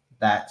believe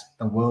that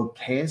the world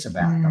cares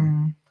about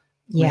them.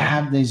 We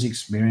have these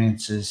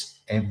experiences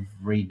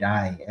every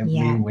day,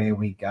 everywhere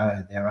we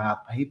go. There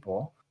are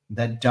people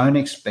that don't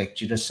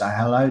expect you to say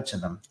hello to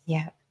them.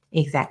 Yeah,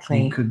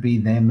 exactly. It could be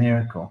their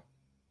miracle.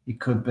 It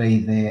could be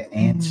their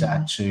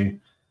answer to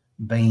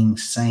being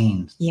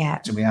seen. Yeah.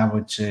 To be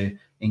able to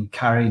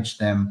encourage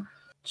them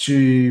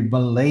to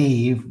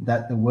believe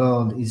that the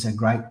world is a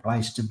great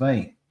place to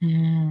be.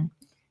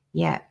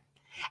 Yeah.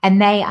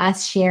 And they are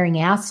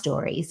sharing our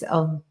stories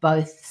of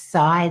both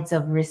sides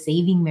of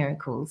receiving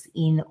miracles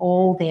in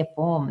all their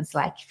forms,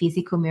 like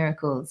physical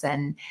miracles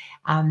and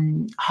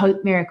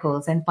hope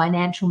miracles and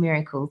financial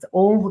miracles,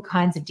 all the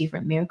kinds of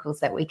different miracles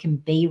that we can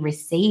be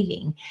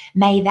receiving.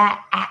 May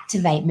that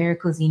activate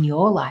miracles in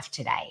your life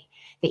today,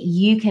 that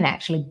you can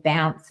actually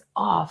bounce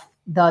off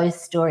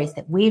those stories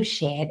that we've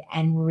shared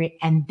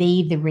and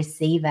be the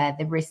receiver,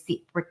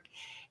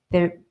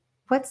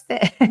 what's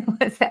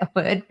that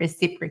word?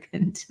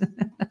 Reciprocant.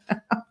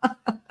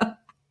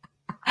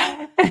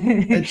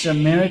 It's a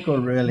miracle,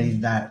 really,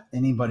 that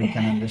anybody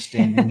can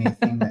understand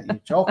anything that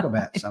you talk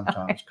about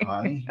sometimes,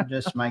 Kylie. You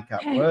just make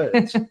up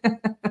words.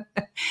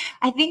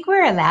 I think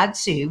we're allowed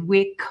to.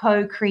 We're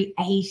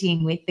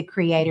co-creating with the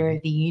creator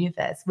of the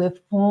universe. We're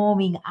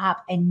forming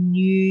up a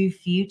new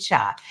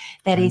future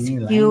that is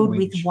filled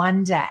with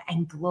wonder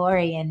and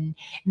glory and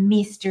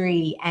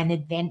mystery and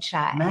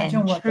adventure.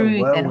 Imagine and what truth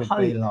the world and would hope.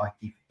 be like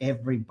if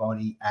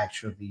everybody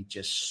actually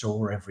just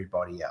saw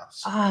everybody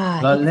else.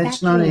 Exactly.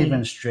 Let's not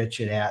even stretch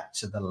it out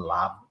to the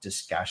love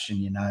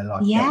discussion,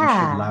 that we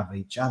should love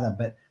each other,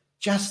 but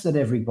just that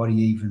everybody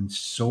even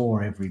saw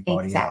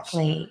everybody else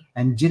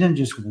and didn't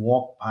just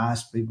walk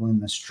past people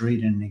in the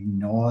street and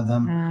ignore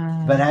them,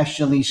 but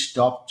actually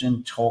stopped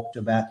and talked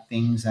about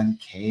things and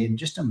cared.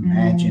 Just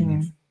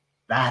imagine if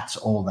that's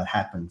all that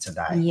happened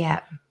today.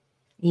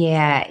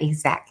 Yeah,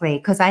 exactly.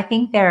 Because I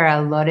think there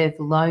are a lot of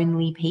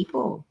lonely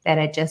people that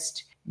are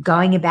just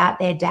going about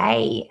their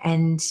day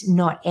and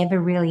not ever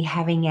really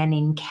having an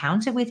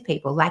encounter with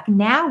people. Like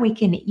now we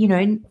can,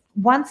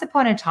 once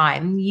upon a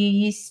time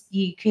you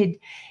could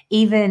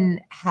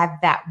even have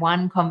that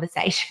one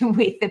conversation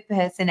with the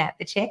person at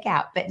the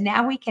checkout, but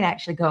now we can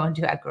actually go and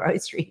do our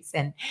groceries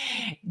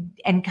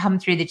and come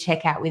through the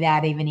checkout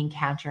without even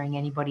encountering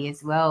anybody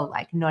as well,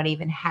 like not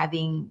even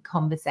having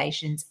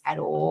conversations at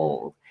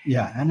all.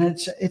 Yeah, and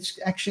it's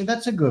actually,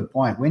 that's a good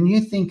point. When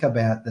you think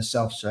about the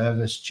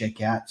self-service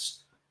checkouts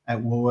at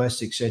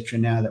Woolworths, etc.,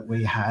 now that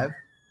we have,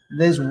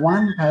 there's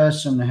one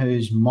person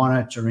who's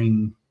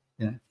monitoring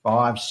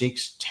 5,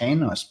 6,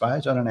 10, I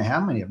suppose. I don't know how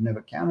many. I've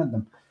never counted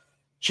them.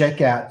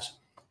 Checkouts.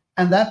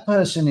 And that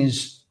person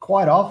is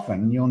quite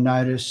often, you'll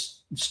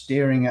notice,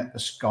 staring at the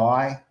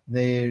sky.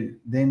 They're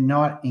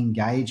not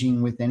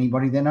engaging with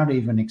anybody. They're not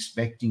even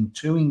expecting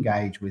to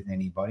engage with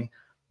anybody,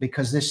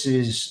 because this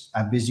is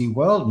a busy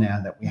world now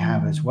that we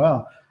have as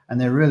well. And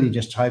they're really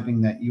just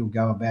hoping that you'll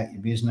go about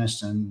your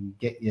business and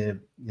get your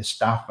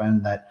stuff,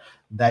 and that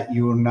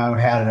you'll know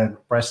how to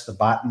press the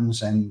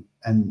buttons and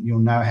you'll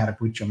know how to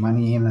put your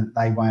money in, and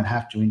they won't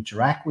have to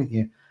interact with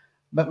you.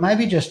 But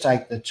maybe just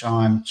take the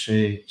time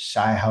to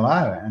say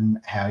hello and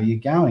how are you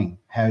going?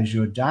 How's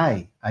your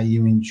day? Are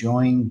you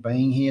enjoying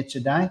being here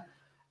today?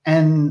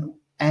 And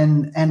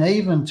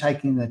even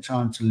taking the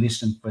time to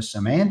listen for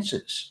some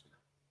answers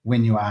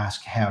when you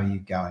ask, how are you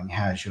going?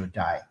 How's your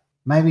day?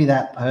 Maybe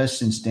that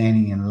person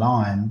standing in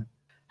line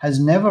has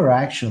never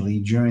actually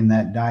during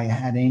that day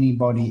had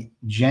anybody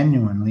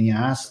genuinely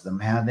ask them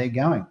how they're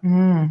going.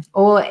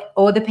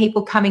 Or the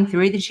people coming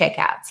through the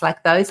checkouts,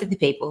 like those are the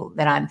people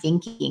that I'm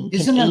thinking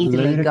can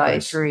easily go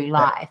through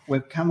life.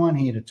 We've come on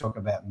here to talk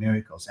about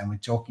miracles, and we're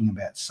talking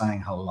about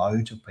saying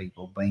hello to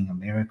people being a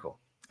miracle.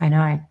 I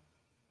know.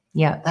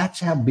 Yeah. That's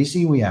how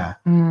busy we are.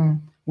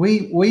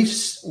 We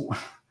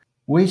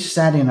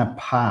sat in a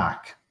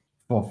park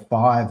for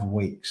 5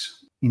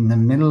 weeks in the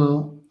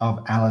middle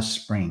of Alice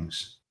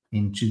Springs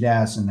in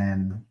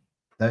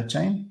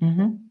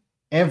 2013.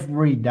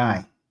 Every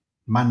day,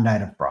 Monday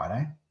to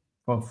Friday,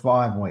 for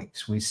 5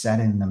 weeks, we sat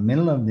in the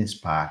middle of this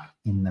park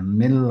in the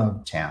middle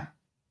of town.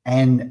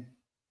 And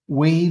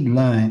we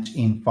learnt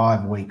in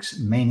 5 weeks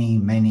many,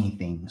 many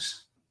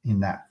things in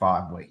that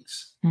 5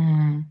 weeks.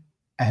 And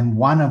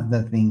one of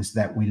the things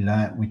that we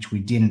learnt, which we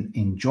didn't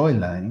enjoy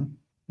learning,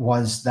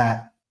 was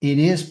that it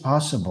is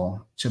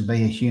possible to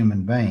be a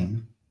human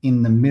being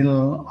in the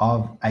middle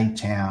of a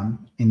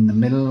town, in the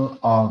middle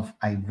of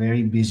a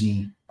very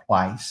busy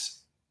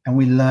place. And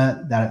we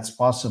learnt that it's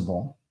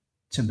possible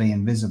to be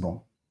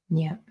invisible.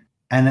 Yeah.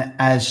 And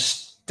as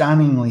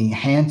stunningly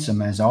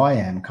handsome as I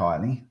am,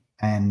 Kylie,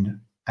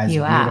 and as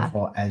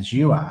beautiful as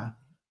you are,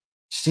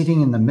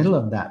 sitting in the middle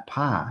of that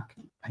park,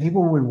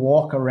 people would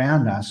walk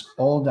around us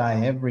all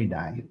day, every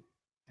day,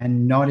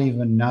 and not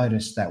even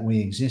notice that we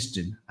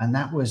existed. And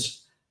that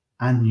was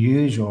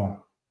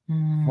unusual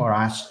for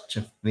us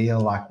to feel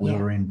like we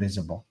were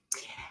invisible.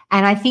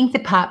 And I think the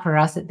part for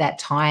us at that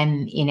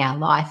time in our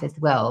life as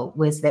well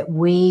was that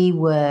we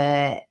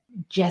were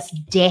just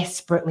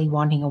desperately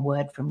wanting a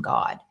word from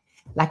God.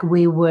 Like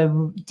we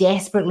were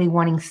desperately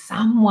wanting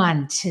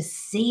someone to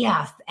see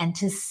us and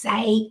to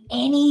say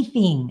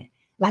anything.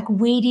 Like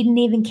we didn't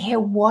even care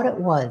what it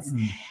was.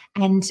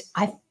 And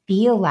I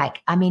feel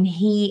like, I mean,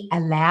 he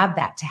allowed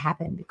that to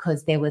happen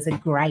because there was a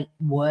great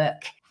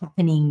work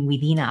happening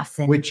within us.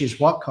 And which is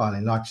what,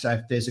 Kylie? Like, so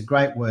if there's a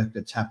great work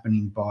that's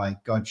happening by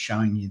God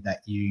showing you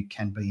that you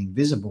can be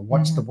invisible,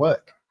 what's the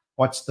work?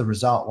 What's the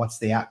result? What's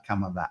the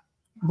outcome of that?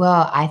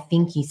 Well, I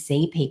think you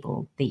see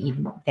people that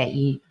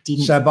you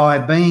didn't. So by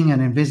being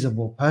an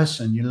invisible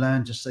person, you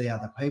learn to see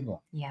other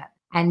people. Yeah.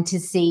 And to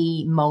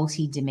see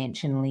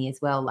multidimensionally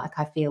as well. Like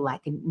I feel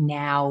like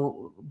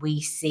now we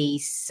see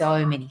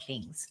so many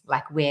things.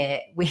 Like we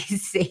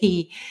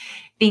see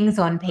things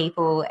on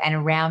people and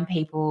around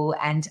people.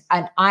 And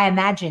I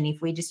imagine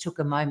if we just took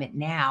a moment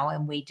now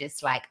and we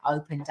just like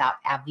opened up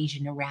our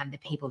vision around the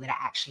people that are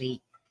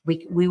actually,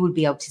 we would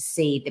be able to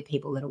see the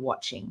people that are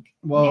watching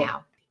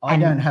now. I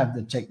don't have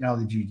the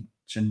technology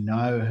to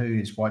know who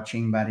is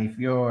watching, but if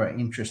you're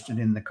interested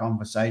in the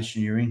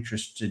conversation, you're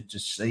interested to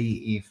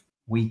see if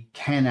we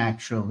can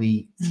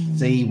actually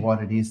see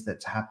what it is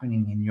that's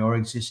happening in your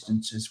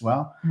existence as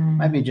well.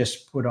 Maybe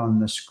just put on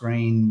the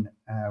screen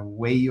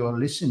where you're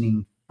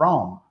listening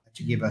from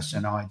to give us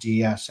an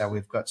idea, so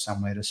we've got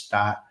somewhere to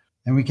start.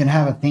 And we can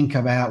have a think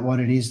about what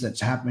it is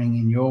that's happening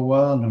in your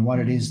world and what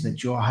it is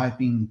that you're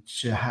hoping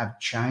to have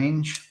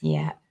change.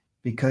 Yeah.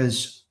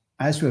 Because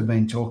as we've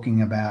been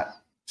talking about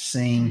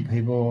seeing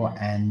people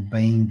and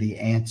being the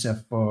answer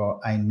for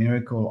a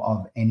miracle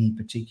of any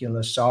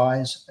particular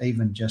size,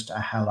 even just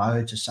a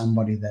hello to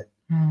somebody that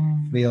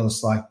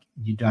feels like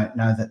you don't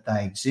know that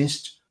they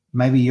exist.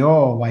 Maybe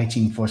you're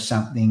waiting for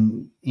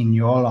something in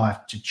your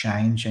life to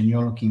change and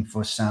you're looking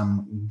for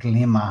some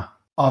glimmer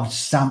of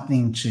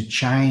something to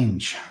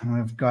change.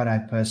 We've got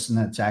a person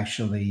that's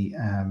actually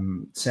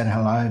said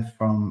hello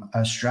from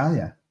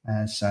Australia.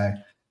 So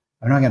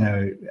I'm not going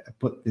to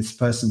put this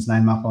person's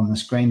name up on the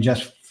screen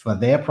just for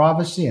their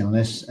privacy,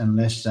 unless you tell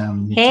us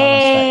that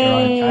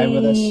you're okay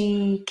with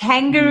us.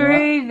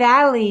 Kangaroo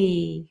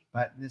Valley.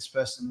 But this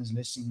person is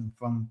listening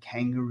from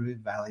Kangaroo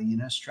Valley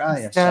in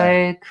Australia.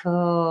 So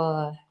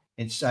cool.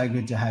 It's so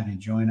good to have you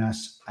join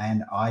us,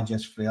 and I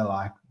just feel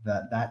like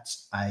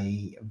that's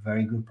a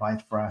very good place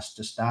for us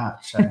to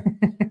start. So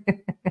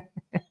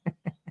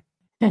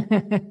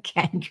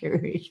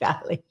Kangaroo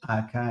Valley.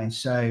 Okay,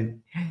 so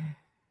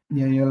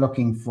you're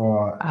looking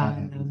for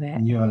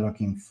you're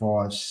looking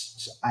for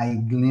a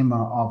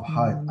glimmer of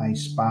hope, a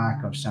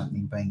spark of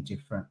something being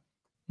different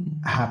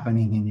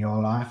happening in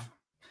your life,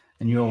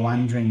 and you're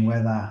wondering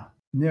whether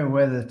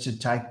to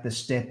take the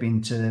step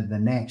into the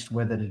next,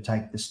 whether to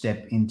take the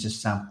step into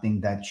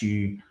something that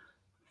you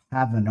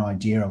have an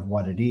idea of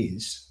what it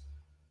is,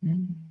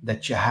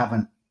 that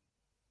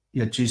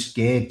you're too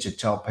scared to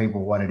tell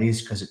people what it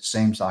is because it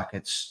seems like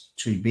it's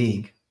too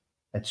big,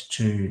 it's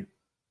too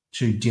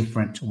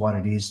different to what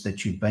it is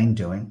that you've been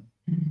doing.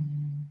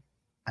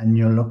 And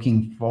you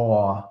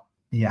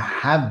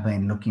have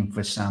been looking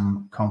for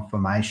some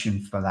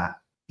confirmation for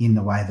that in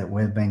the way that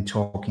we've been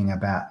talking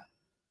about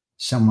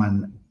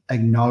someone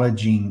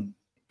acknowledging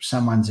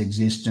someone's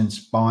existence,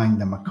 buying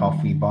them a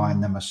coffee,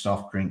 buying them a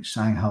soft drink,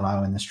 saying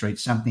hello in the street,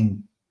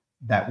 something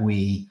that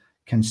we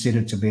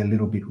consider to be a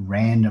little bit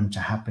random to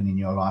happen in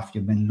your life.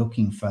 You've been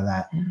looking for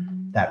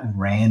that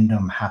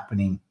random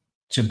happening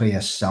to be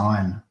a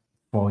sign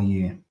for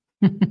you.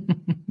 I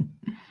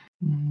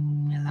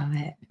love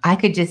it. I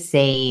could just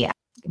see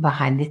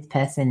behind this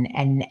person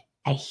and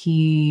a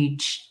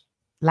huge,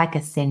 like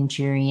a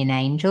centurion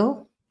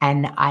angel,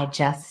 and I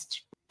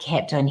just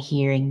kept on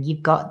hearing,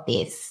 "You've got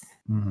this.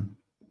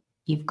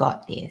 You've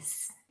got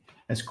this."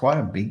 It's quite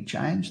a big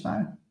change,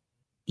 though.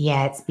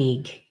 Yeah, it's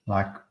big.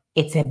 Like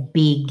it's a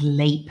big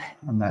leap,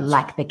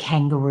 like the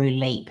kangaroo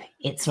leap.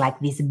 It's like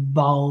this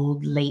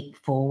bold leap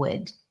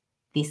forward,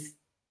 this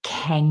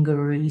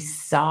kangaroo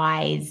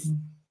size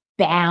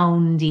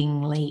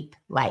bounding leap.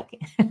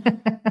 Like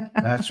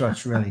that's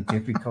what's really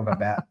difficult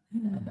about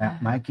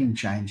making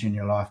change in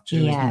your life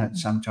too, isn't it?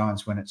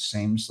 Sometimes when it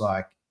seems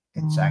like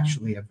it's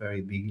actually a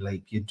very big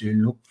leap, you do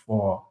look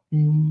for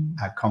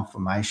a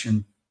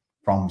confirmation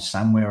from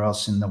somewhere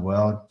else in the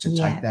world to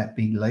take that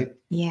big leap.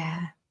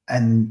 Yeah.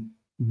 And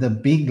the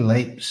big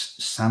leaps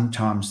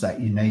sometimes that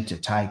you need to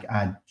take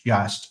are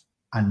just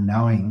a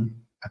knowing,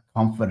 a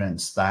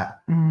confidence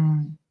that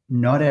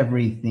not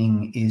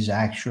everything is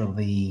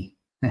actually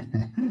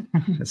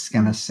it's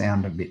going to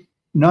sound a bit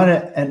not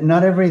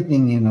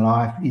everything in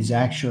life is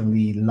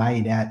actually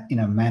laid out in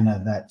a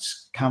manner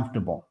that's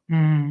comfortable.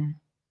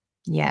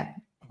 Yeah.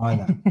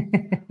 Either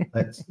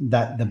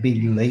that the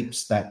big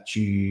leaps that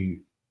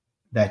you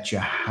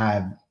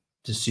have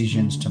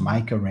decisions to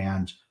make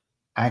around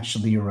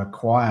actually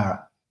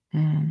require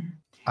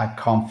a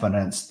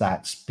confidence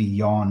that's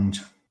beyond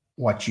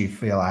what you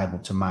feel able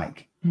to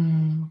make.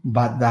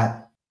 But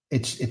that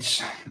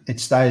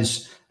it's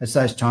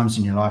those times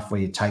in your life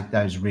where you take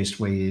those risks,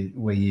 where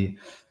you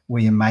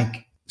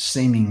make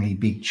seemingly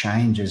big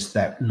changes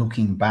that,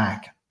 looking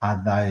back,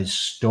 are those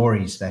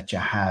stories that you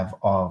have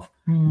of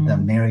the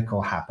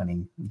miracle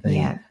happening,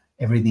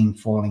 everything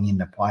falling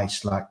into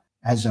place. Like,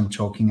 as I'm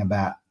talking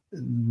about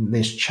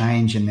this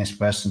change in this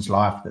person's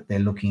life that they're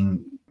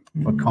looking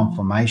for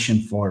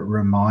confirmation for, it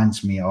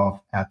reminds me of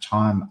our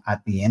time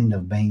at the end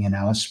of being in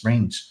Alice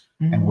Springs.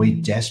 And we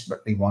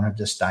desperately wanted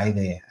to stay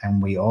there.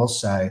 And we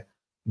also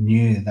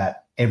knew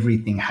that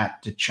everything had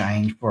to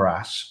change for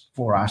us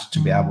to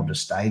be able to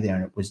stay there.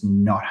 And it was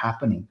not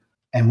happening.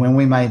 And when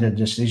we made a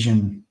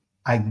decision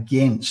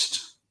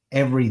against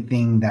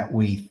everything that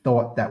we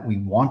thought that we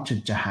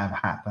wanted to have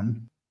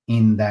happen,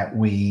 in that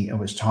it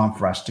was time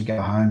for us to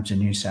go home to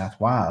New South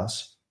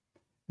Wales,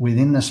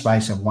 within the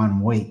space of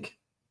 1 week,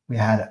 we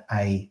had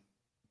a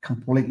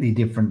completely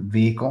different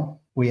vehicle.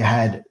 We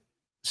had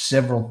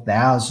several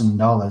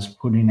 $1,000s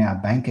put in our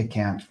bank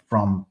account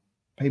from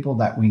people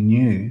that we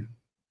knew,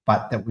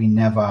 but that we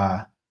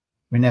never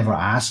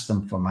asked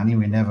them for money.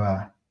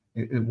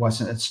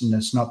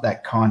 It's not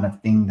that kind of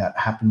thing that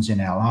happens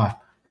in our life.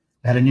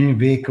 We had a new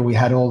vehicle. We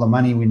had all the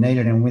money we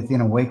needed. And within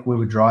a week, we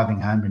were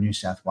driving home to New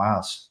South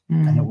Wales.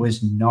 And it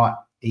was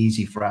not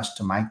easy for us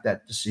to make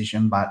that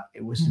decision, but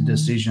it was a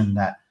decision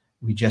that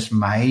we just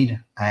made.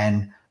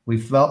 And we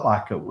felt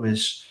like it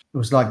was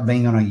like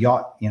being on a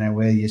yacht,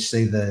 where you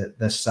see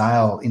the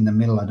sail in the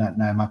middle. I don't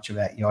know much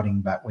about yachting,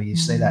 but where you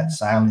see that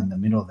sail in the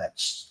middle that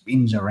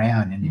spins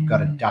around, and you've got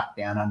to duck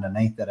down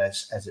underneath it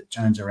as it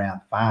turns around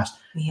fast.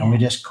 And we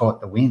just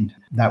caught the wind.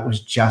 That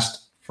was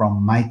just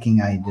from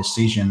making a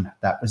decision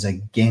that was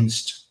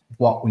against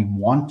what we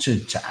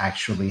wanted to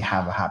actually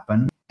have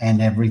happen,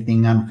 and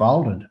everything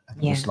unfolded.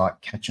 It was like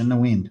catching the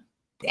wind.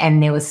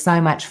 And there was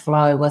so much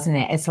flow, wasn't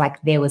it? It's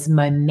like there was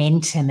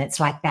momentum. It's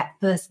like that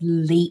first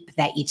leap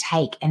that you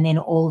take, and then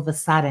all of a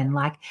sudden,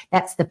 like,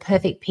 that's the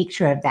perfect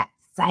picture of that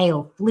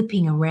sail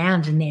flipping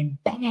around, and then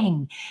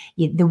bang,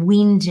 the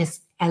wind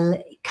just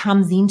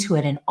comes into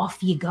it, and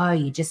off you go.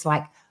 You're just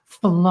like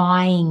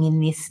flying in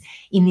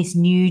this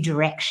new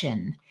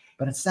direction.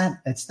 But it's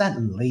that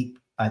leap.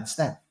 It's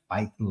that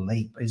faith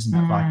leap, isn't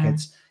it? Like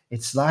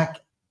it's like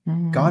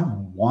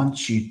God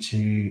wants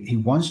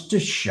He wants to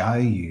show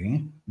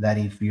you that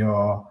if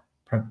you're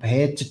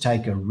prepared to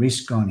take a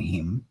risk on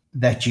Him,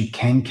 that you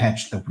can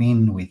catch the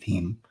wind with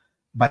Him,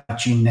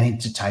 but you need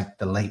to take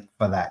the leap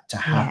for that to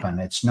happen.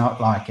 It's not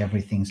like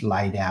everything's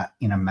laid out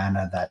in a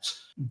manner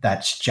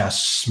that's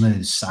just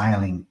smooth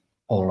sailing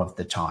all of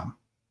the time.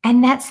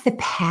 And that's the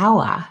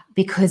power,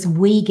 because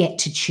we get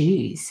to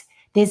choose.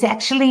 There's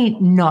actually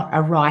not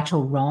a right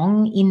or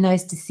wrong in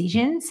those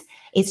decisions.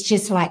 It's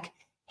just like,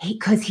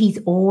 because He's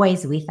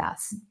always with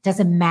us.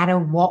 Doesn't matter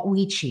what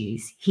we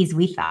choose, He's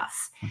with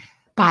us.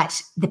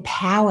 But the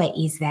power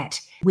is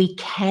that we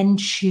can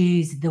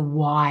choose the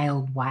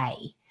wild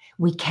way.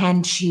 We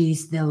can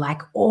choose the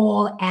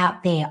all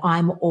out there,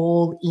 I'm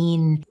all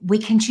in. We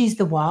can choose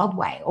the wild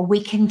way, or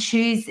we can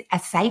choose a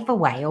safer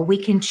way, or we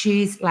can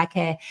choose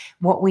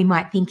what we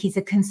might think is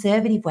a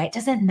conservative way. It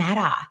doesn't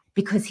matter,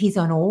 because He's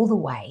on all the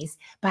ways.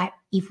 But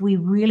if we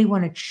really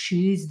want to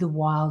choose the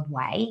wild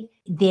way,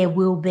 there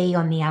will be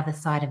on the other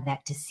side of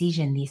that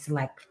decision this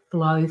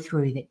flow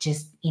through that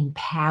just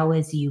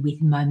empowers you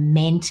with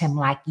momentum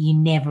like you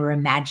never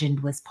imagined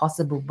was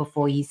possible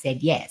before you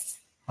said yes.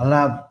 I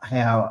love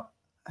how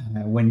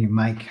when you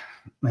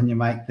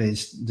make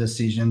these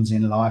decisions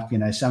in life,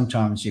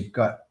 sometimes you've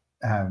got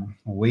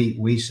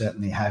we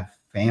certainly have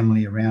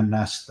family around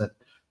us that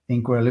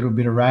think we're a little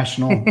bit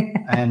irrational,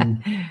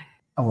 and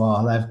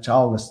well, they've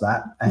told us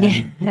that,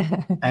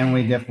 and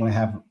we definitely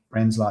have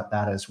friends like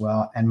that as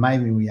well. And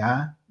maybe we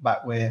are,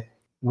 but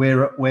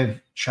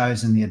we've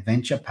chosen the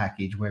adventure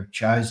package. We've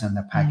chosen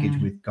the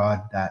package with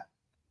God that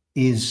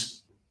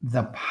is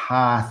the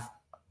path,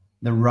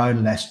 the road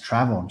less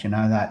traveled.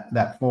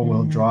 That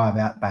 4-wheel drive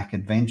outback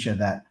adventure.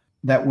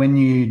 That when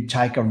you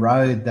take a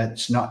road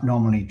that's not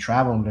normally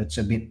traveled, it's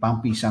a bit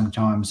bumpy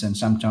sometimes, and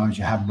sometimes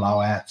you have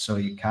blowouts or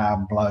your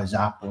car blows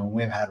up. And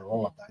we've had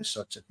all of those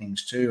sorts of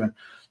things too.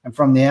 And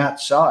from the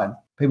outside,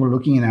 people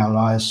looking in our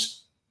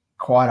lives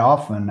quite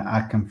often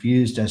are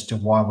confused as to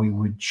why we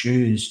would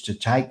choose to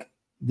take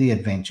the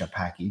adventure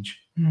package.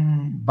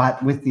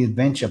 But with the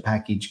adventure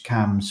package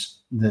comes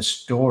the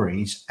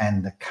stories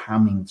and the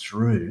coming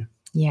through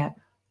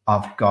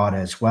of God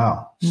as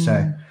well.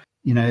 So,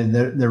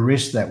 the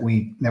risk that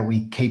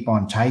we keep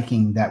on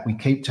taking, that we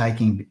keep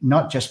taking,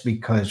 not just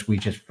because we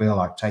just feel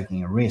like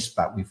taking a risk,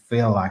 but we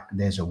feel like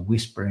there's a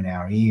whisper in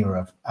our ear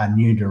of a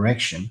new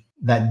direction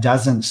that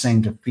doesn't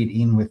seem to fit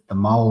in with the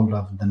mold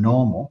of the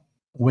normal.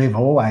 We've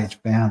always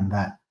found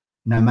that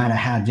no matter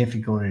how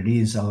difficult it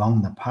is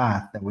along the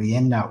path, that we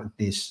end up with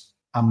this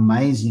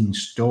amazing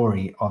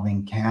story of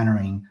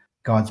encountering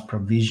God's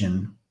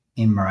provision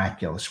in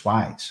miraculous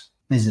ways.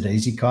 Is it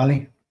easy,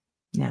 Kylie?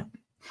 No.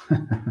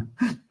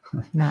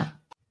 No,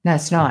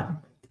 it's not.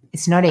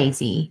 It's not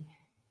easy.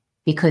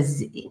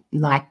 because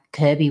like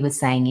Kirby was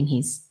saying in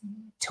his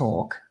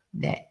talk,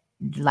 that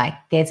like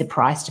there's a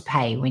price to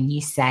pay when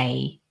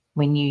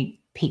you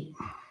pick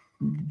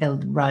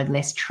the road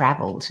less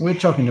traveled. We're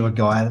talking to a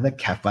guy at the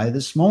cafe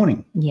this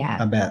morning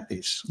about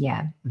this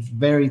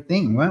very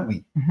thing, weren't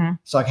we? Mm-hmm.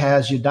 It's like,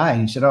 how's your day?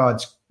 And he said,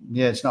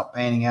 it's not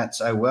panning out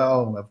so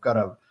well. I've got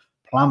a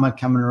plumber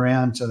coming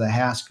around to the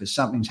house because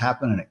something's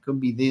happened, and it could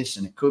be this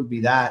and it could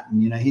be that.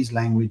 And, his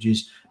language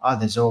is,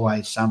 there's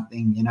always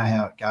something, you know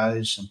how it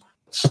goes. And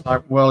it's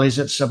like, well, is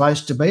it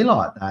supposed to be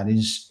like that?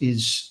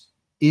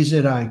 Is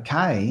it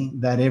okay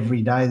that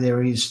every day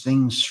there is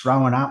things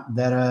thrown up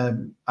that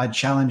are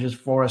challenges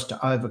for us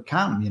to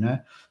overcome?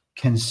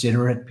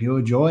 Consider it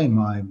pure joy,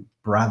 my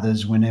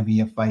brothers, whenever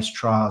you face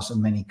trials of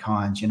many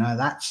kinds.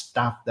 That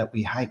stuff that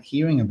we hate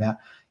hearing about.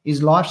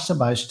 Is life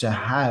supposed to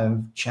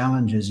have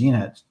challenges in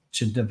it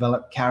to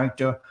develop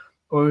character,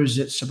 or is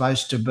it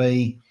supposed to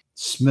be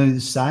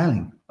smooth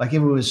sailing? Like,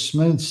 if it was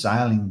smooth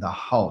sailing the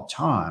whole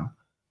time,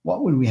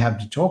 what would we have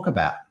to talk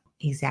about?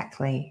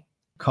 Exactly.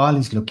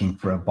 Kylie's looking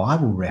for a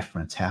Bible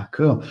reference. How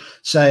cool.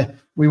 So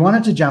we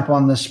wanted to jump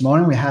on this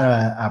morning. We had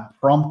a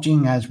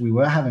prompting as we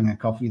were having a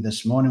coffee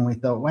this morning. We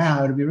thought,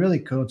 wow, it would be really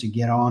cool to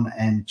get on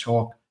and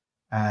talk,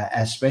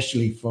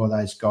 especially for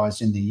those guys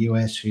in the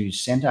US who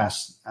sent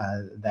us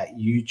that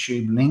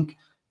YouTube link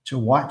to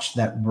watch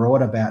that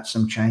brought about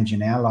some change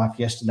in our life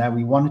yesterday.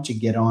 We wanted to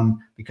get on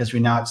because we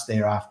know it's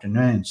their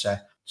afternoon. So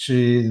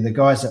to the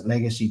guys at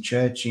Legacy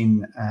Church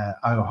in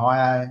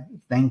Ohio,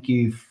 thank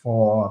you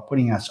for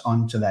putting us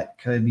onto that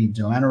Kirby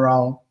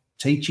Delaney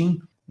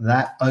teaching.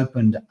 That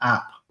opened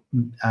up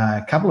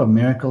a couple of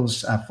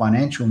miracles,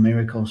 financial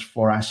miracles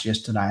for us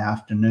yesterday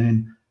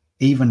afternoon,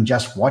 even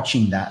just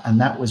watching that.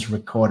 And that was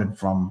recorded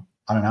from,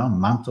 a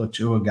month or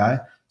two ago.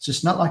 So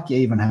it's not like you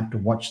even have to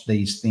watch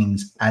these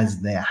things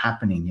as they're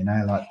happening,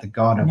 like the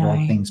God of all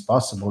things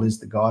possible is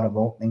the God of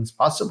all things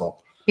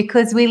possible.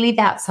 Because we live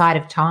outside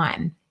of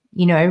time.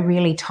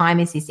 Really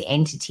time is this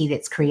entity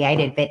that's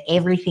created, but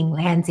everything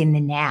lands in the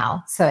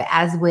now. So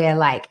as we're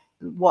like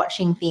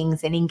watching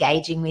things and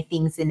engaging with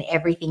things and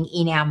everything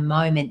in our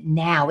moment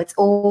now, it's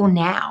all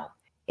now.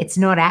 It's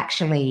not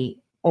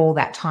actually all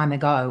that time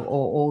ago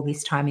or all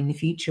this time in the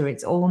future.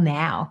 It's all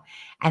now.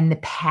 And the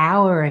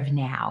power of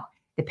now,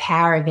 the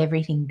power of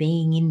everything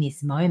being in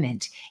this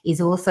moment, is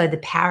also the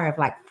power of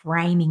like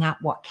framing up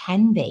what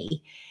can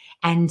be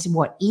and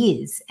what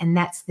is. And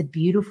that's the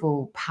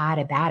beautiful part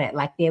about it.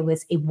 Like it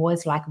was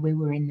like we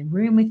were in the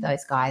room with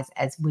those guys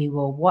as we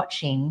were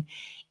watching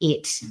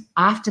it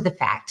after the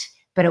fact,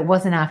 but it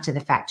wasn't after the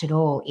fact at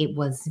all. It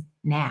was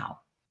now.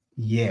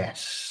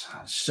 Yes.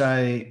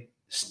 So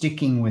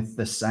sticking with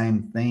the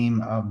same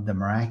theme of the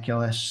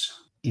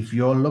miraculous, if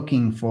you're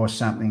looking for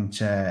something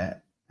to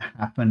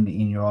happen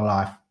in your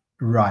life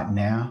right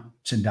now,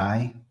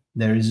 today,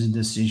 there is a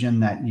decision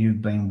that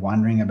you've been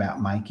wondering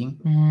about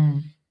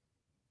making.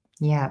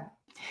 Yeah.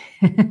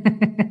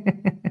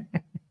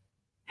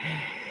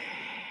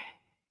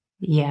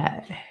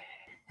 Yeah.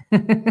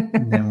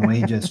 Then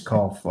we just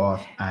call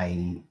forth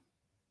a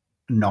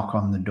knock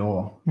on the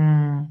door.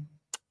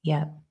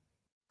 Yeah.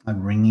 A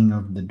ringing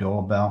of the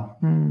doorbell.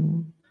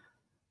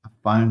 A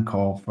phone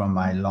call from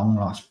a long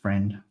lost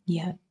friend.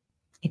 Yeah.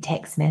 A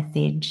text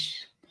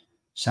message.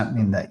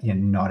 Something that you're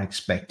not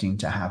expecting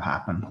to have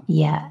happen.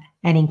 Yeah.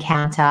 An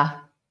encounter.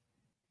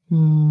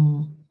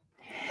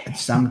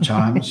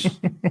 Sometimes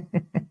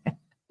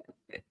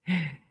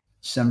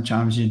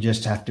you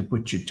just have to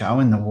put your toe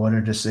in the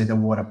water to see the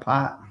water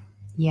part.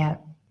 Yeah.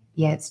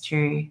 Yeah, it's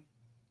true.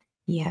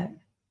 Yeah.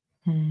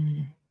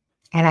 And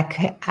I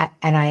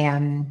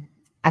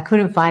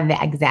couldn't find the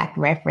exact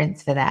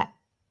reference for that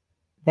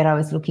I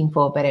was looking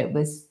for, but it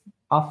was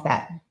off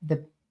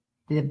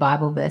the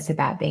Bible verse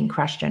about being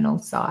crushed on all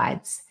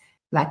sides,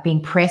 like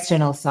being pressed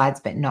on all sides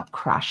but not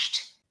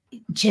crushed.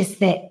 Just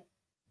that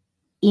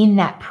in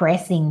that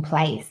pressing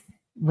place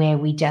where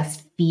we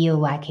just feel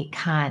like it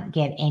can't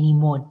get any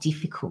more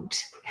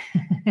difficult.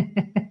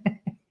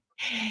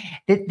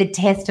 The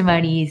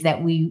testimony is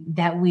that we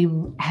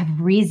have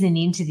risen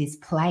into this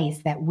place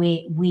that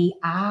we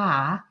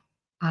are,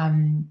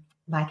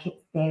 like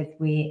it says,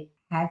 we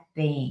have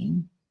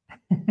been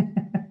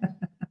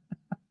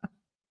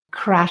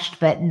crushed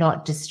but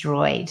not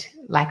destroyed.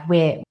 Like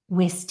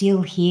we're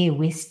still here.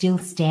 We're still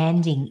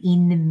standing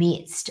in the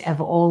midst of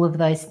all of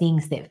those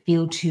things that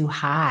feel too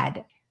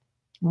hard.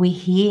 We're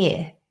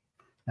here.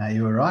 Now,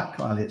 you were right,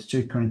 Kylie. It's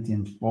 2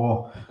 Corinthians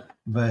 4,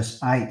 verse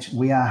 8.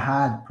 We are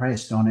hard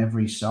pressed on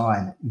every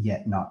side,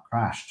 yet not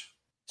crushed.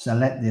 So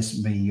let this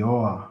be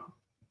your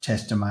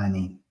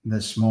testimony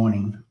this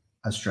morning,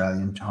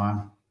 Australian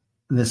time,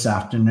 this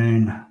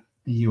afternoon,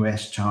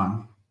 US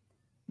time,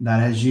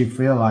 that as you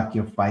feel like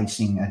you're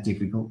facing a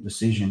difficult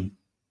decision,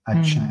 a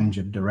change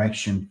of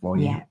direction for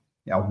you,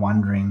 you're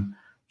wondering,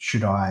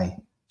 should I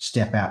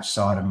step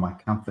outside of my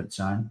comfort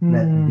zone?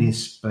 Let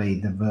this be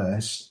the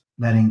verse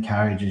that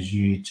encourages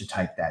you to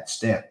take that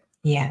step.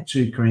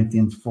 2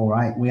 Corinthians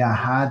 4:8, we are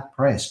hard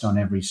pressed on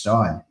every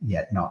side,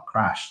 yet not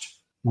crushed.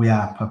 We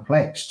are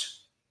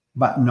perplexed,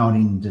 but not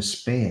in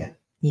despair.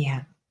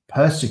 Yeah.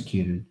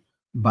 persecuted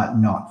but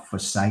not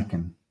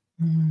forsaken,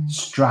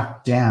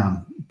 struck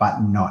down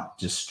but not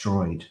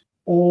destroyed,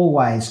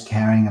 always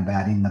carrying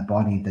about in the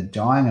body the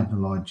dying of the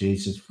Lord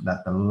Jesus,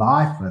 that the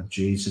life of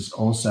Jesus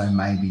also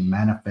may be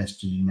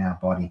manifested in our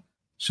body.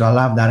 So I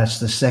love that. It's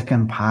the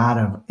second part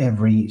of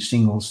every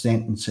single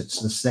sentence.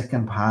 It's the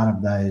second part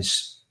of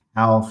those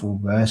powerful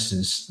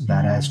verses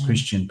that as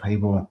Christian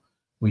people,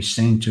 we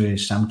seem to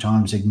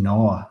sometimes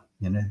ignore.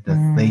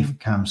 The thief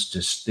comes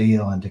to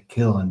steal and to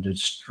kill and to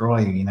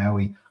destroy.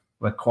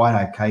 We're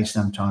quite okay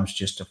sometimes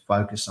just to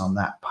focus on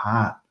that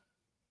part.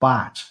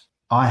 But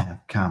I have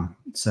come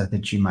so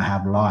that you may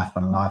have life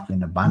and life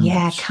in abundance.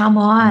 Yeah, come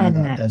on.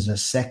 There's a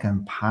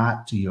second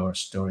part to your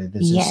story.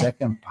 There's a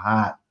second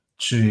part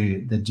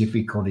to the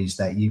difficulties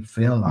that you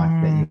feel like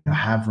that you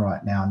have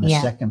right now. And the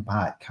second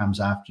part comes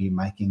after you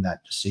making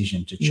that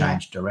decision to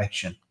change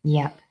direction.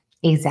 Yep,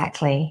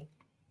 exactly.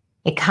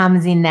 It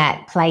comes in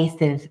that place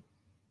of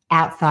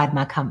outside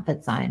my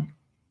comfort zone.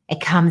 It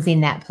comes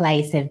in that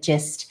place of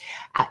just,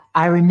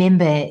 I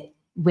remember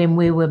when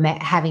we were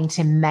having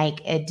to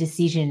make a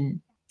decision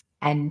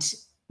and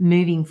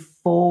moving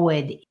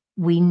forward,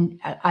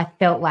 I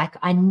felt like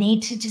I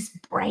need to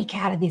just break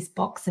out of this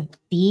box of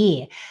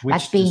fear.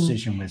 Which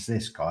decision was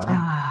this,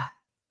 Kylie?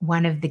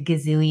 One of the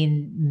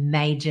gazillion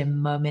major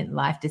moment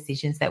life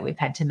decisions that we've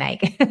had to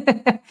make.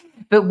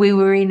 But we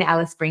were in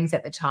Alice Springs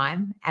at the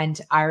time, and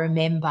I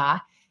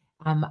remember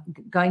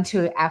going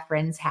to our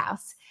friend's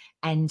house,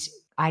 and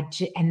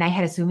they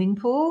had a swimming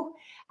pool.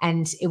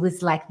 And it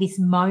was like this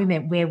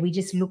moment where we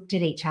just looked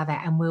at each other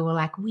and we were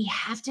like, we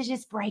have to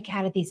just break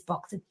out of this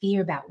box of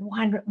fear about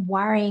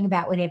worrying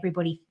about what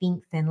everybody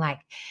thinks. And like,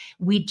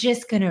 we're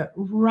just going to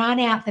run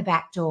out the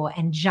back door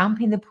and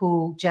jump in the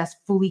pool just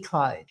fully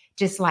clothed,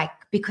 just like,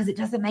 because it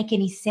doesn't make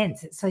any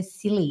sense. It's so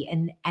silly.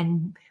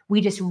 And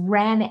we just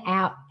ran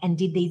out and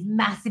did these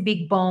massive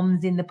big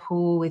bombs in the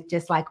pool with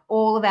just like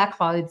all of our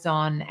clothes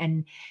on,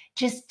 and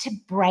just to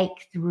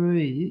break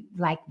through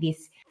like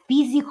this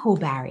physical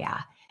barrier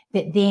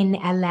that then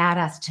allowed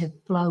us to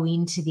flow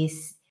into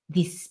this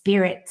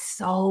spirit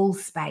soul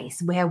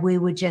space where we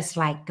were just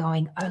like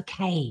going,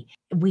 okay,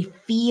 we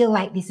feel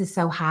like this is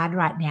so hard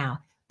right now,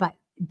 but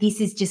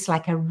this is just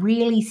like a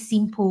really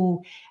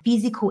simple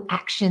physical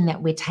action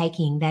that we're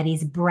taking that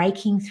is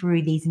breaking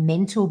through these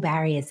mental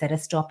barriers that are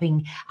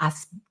stopping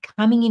us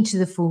coming into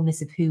the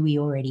fullness of who we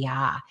already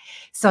are.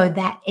 So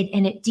that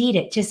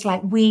it just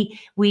like we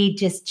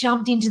just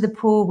jumped into the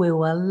pool, we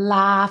were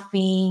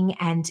laughing,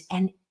 and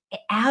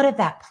out of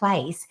that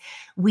place,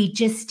 we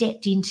just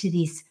stepped into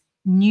this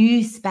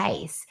new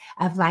space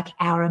of like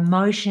our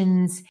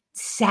emotions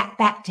sat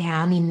back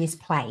down in this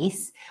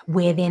place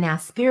where then our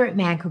spirit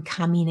man could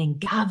come in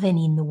and govern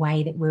in the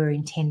way that we were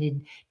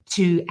intended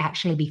to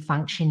actually be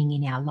functioning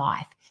in our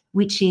life,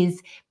 which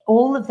is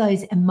all of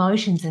those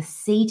emotions are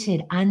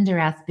seated under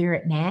our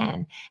spirit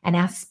man, and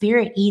our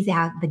spirit is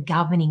the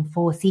governing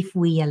force if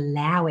we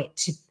allow it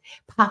to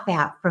puff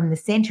out from the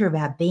center of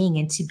our being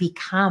and to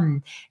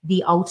become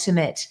the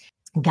ultimate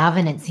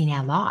governance in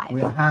our life.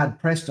 We're hard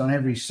pressed on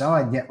every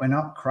side, yet we're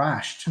not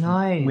crushed.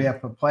 No. We are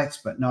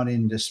perplexed, but not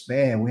in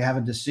despair. We have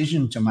a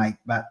decision to make,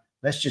 but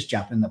let's just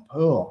jump in the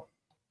pool.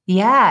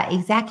 Yeah,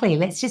 exactly.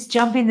 Let's just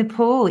jump in the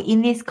pool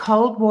in this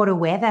cold water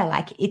weather.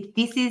 Like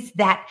this is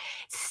that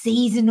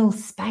seasonal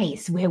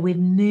space where we've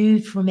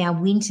moved from our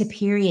winter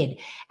period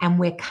and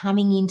we're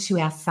coming into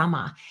our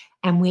summer.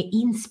 And we're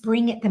in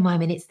spring at the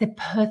moment. It's the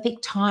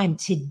perfect time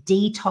to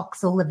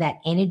detox all of that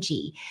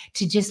energy,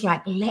 to just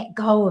like let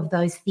go of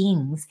those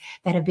things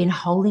that have been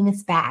holding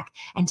us back,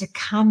 and to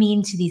come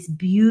into this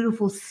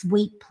beautiful,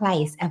 sweet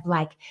place of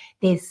like,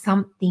 there's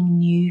something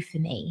new for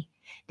me.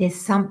 There's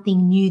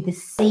something new. The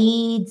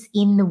seeds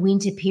in the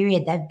winter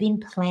period, they've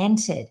been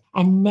planted.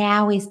 And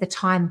now is the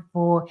time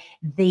for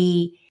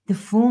the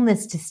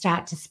fullness to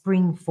start to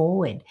spring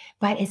forward.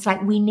 But it's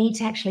like we need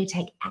to actually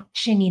take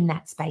action in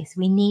that space.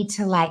 We need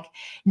to like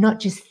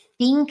not just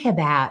think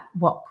about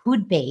what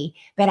could be,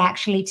 but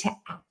actually to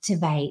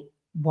activate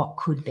what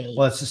could be.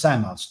 Well, it's the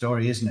same old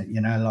story, isn't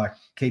it? Like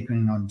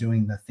keeping on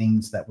doing the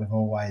things that we've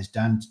always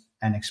done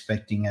and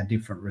expecting a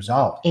different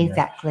result.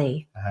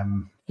 Exactly.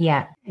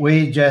 Yeah.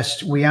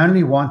 We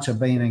only want to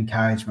be an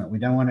encouragement. We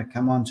don't want to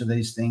come onto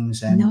these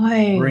things and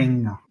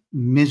bring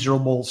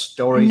miserable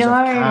stories of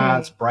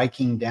cars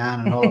breaking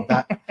down and all of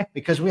that,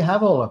 because we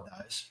have all of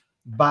those.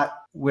 But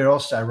we're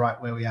also right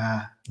where we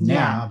are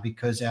now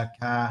because our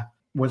car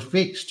was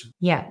fixed.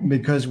 Yeah.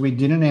 Because we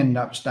didn't end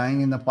up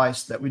staying in the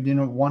place that we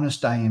didn't want to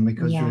stay in,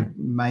 because we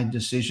made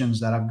decisions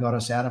that have got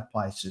us out of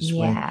places.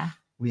 Yeah.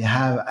 We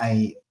have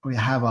a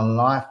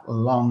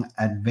lifelong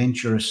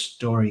adventurous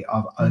story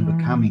of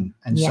overcoming,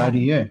 and so do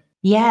you.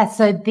 Yeah,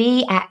 so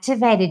be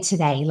activated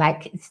today,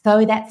 like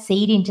sow that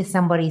seed into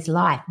somebody's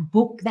life,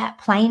 book that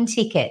plane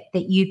ticket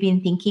that you've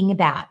been thinking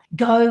about,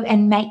 go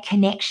and make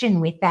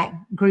connection with that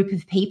group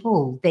of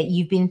people that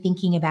you've been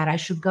thinking about. I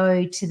should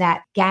go to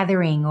that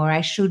gathering, or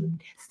I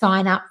should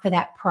sign up for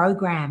that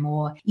program,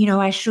 or,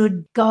 I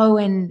should go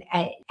and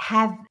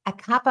have a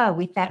cuppa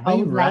with that Be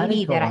old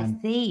lady radical that I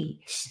and see.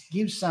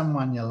 give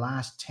someone your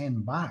last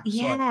 $10.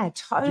 Yeah, Like,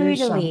 totally. do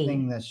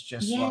something that's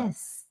just like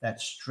Yes.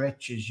 that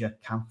stretches your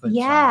comfort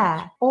Yeah.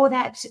 zone. Or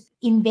that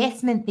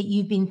investment that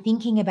you've been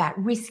thinking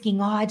about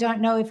risking. Oh, I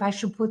don't know if I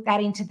should put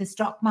that into the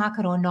stock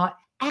market or not.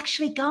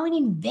 Actually go and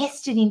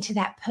invest it into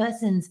that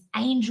person's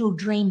angel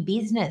dream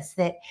business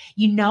that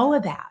you know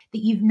about,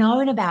 that you've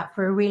known about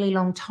for a really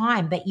long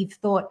time, but you've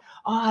thought,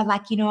 oh,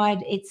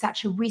 it's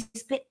such a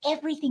risk, but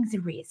everything's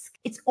a risk.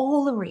 It's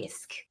all a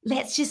risk.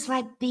 Let's just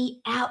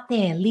be out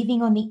there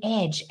living on the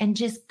edge and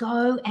just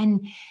go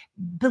and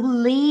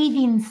believe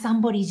in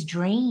somebody's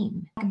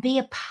dream, be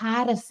a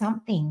part of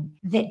something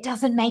that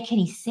doesn't make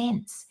any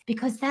sense,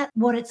 because that's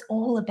what it's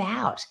all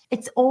about.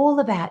 It's all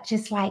about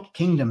just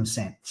Kingdom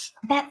sense.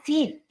 that's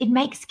it. It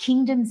makes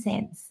kingdom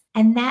sense.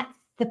 And that's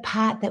the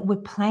part that we're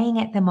playing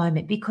at the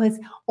moment, because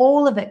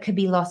all of it could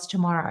be lost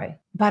tomorrow,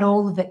 but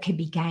all of it could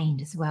be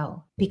gained as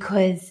well,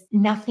 because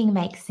nothing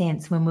makes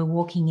sense when we're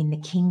walking in the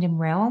kingdom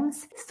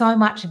realms. So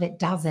much of it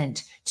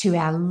doesn't to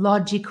our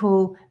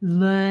logical,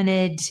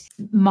 learned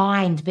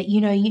mind. But,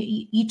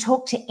 you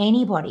talk to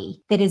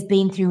anybody that has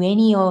been through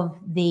any of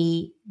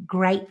the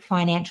great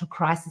financial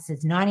crises,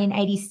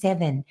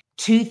 1987,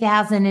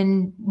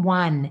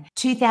 2001,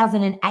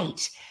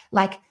 2008,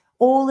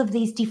 all of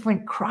these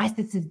different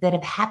crises that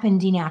have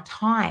happened in our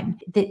time,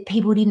 that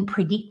people didn't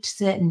predict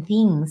certain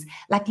things,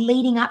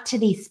 leading up to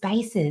these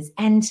spaces.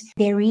 And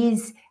there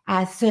is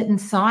certain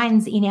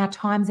signs in our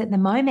times at the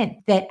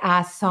moment that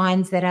are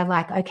signs that are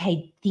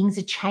okay, things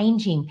are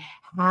changing.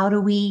 How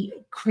do we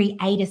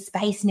create a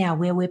space now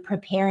where we're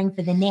preparing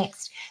for the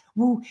next?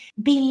 Well,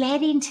 be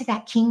led into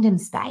that kingdom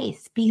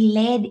space, be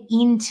led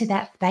into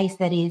that space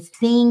that is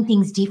seeing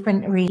things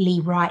differently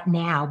right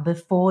now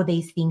before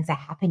these things are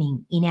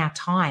happening in our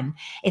time.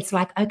 It's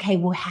okay,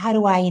 well, how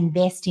do I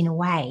invest in a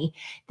way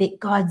that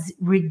God's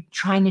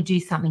trying to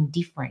do something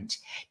different?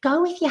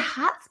 Go with your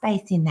heart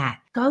space in that.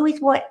 Go with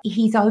what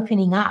he's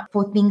opening up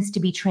for things to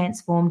be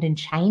transformed and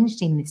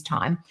changed in this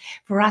time,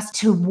 for us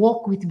to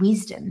walk with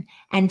wisdom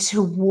and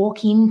to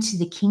walk into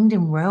the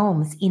kingdom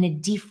realms in a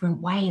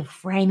different way of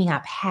framing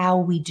up how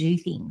we do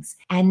things.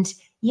 And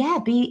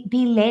be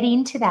led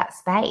into that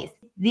space.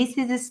 This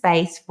is a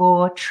space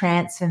for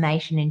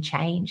transformation and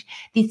change.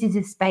 This is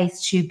a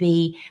space to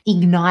be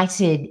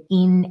ignited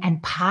in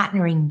and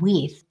partnering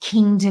with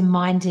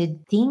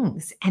kingdom-minded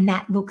things. And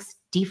that looks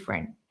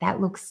different. That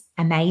looks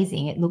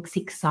amazing. It looks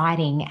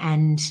exciting.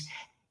 And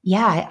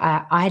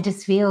I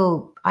just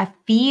feel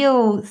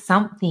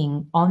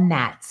something on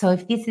that. So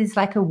if this is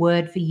a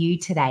word for you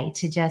today,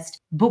 to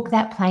just book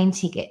that plane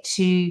ticket,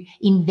 to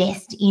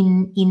invest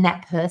in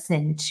that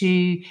person,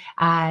 to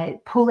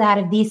pull out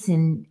of this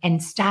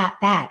and start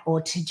that,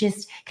 or to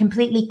just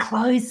completely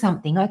close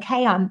something.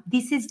 Okay,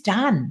 this is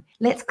done.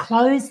 Let's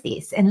close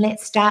this and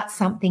let's start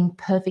something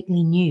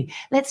perfectly new.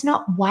 Let's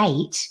not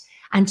wait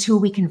until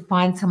we can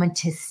find someone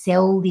to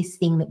sell this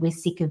thing that we're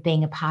sick of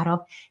being a part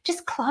of.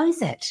 Just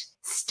close it.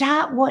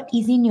 Start what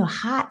is in your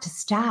heart to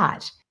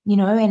start,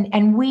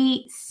 and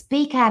we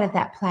speak out of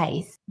that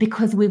place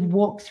because we've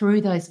walked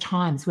through those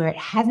times where it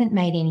hasn't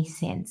made any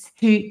sense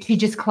to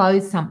just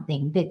close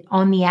something that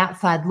on the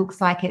outside looks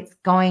like it's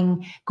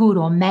going good,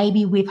 or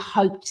maybe we've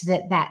hoped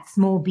that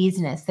small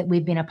business that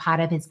we've been a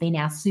part of has been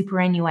our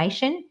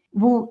superannuation.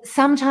 Well,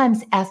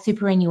 sometimes our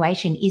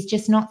superannuation is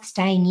just not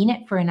staying in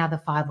it for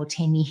another 5 or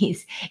 10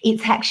 years.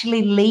 It's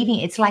actually leaving.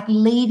 It's like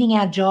leaving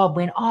our job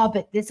when,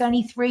 but there's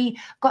only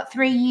got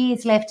 3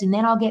 years left and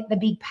then I'll get the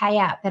big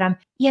payout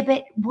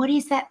but what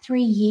is that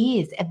 3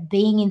 years of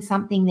being in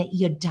something that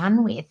you're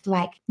done with?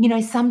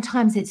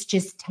 Sometimes it's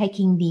just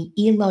taking the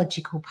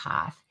illogical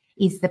path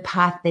is the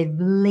path that's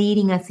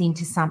leading us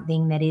into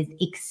something that is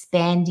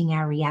expanding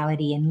our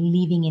reality and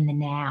living in the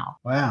now.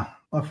 Wow.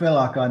 I feel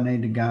like I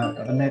need to go.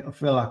 I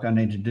feel like I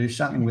need to do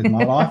something with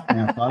my life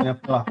now, Kylie. I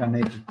feel like I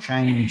need to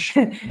change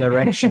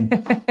direction.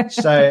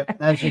 So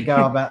as we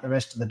go about the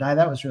rest of the day,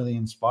 that was really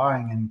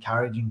inspiring and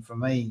encouraging for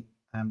me.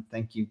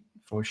 Thank you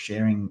for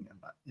sharing.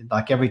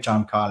 Every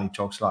time Kylie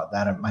talks like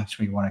that, it makes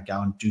me want to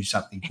go and do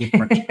something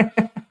different.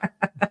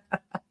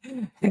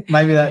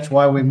 Maybe that's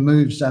why we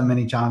move so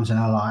many times in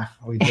our life.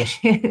 We just,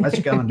 let's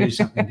go and do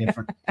something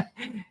different.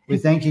 We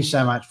thank you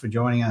so much for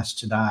joining us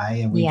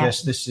today. And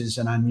this is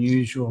an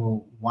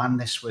unusual one.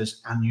 This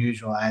was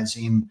unusual as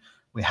in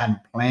we hadn't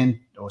planned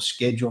or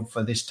scheduled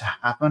for this to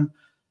happen.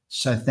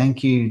 So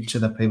thank you to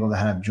the people that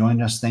have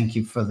joined us. Thank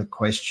you for the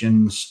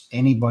questions.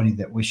 Anybody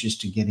that wishes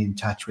to get in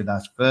touch with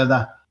us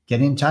further,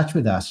 get in touch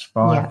with us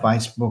via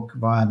Facebook,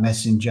 via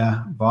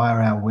Messenger, via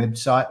our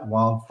website,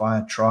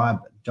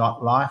 wildfiretribe.com.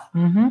 Life.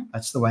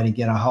 That's the way to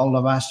get a hold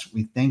of us.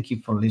 We thank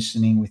you for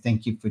listening. We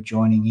thank you for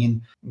joining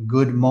in.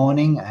 Good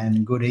morning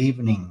and good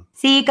evening.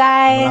 See you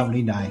guys. Have a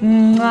lovely day.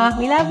 Mwah.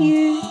 We love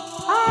you.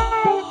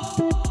 Bye.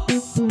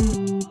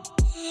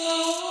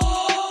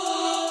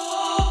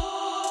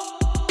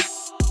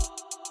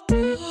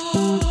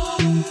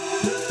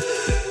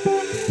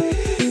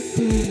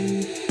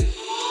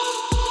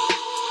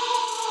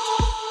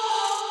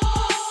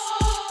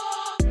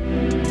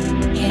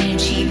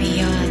 Energy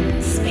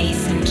beyond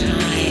space and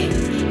time,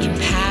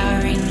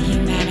 empowering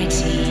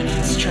humanity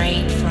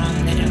straight from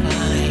the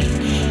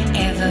divine,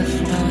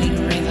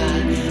 ever-flowing river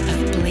of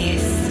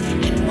bliss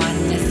and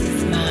oneness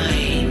is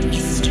mine,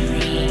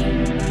 mystery,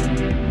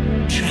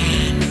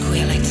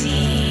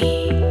 tranquility.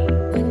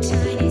 One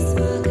tiny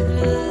spark of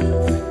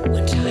love,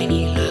 one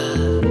tiny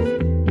love,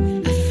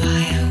 a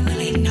fire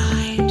will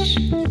ignite.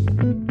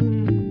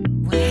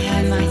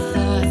 Where my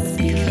thoughts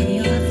become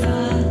your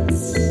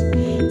thoughts,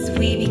 as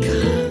we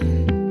become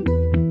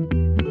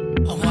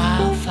a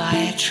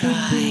wildfire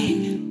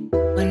tribe.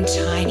 One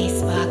tiny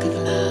spark of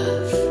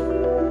love,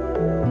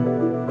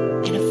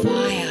 and a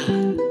fire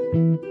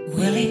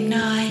will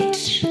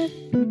ignite.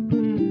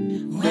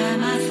 Where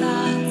my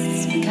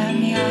thoughts become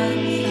your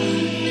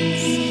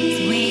thoughts, as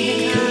we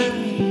become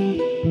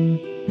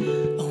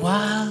a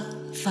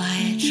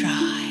wildfire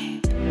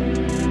tribe.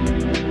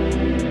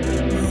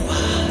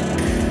 Ruach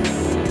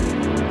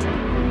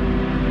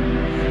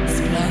is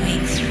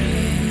blowing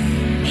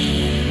through me.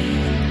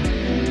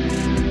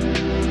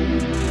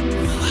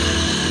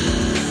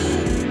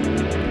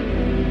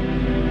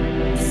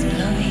 It's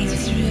blowing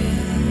through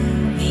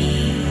me.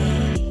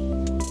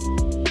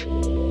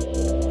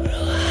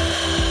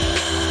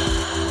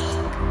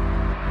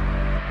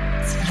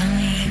 It's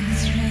blowing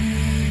through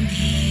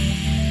me.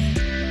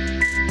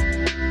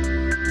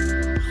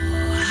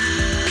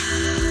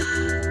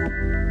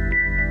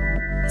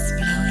 It's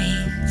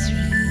blowing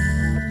through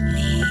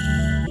me.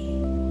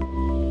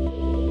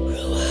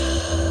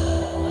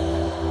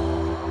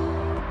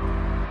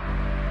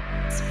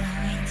 It's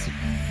blowing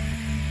through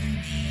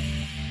me.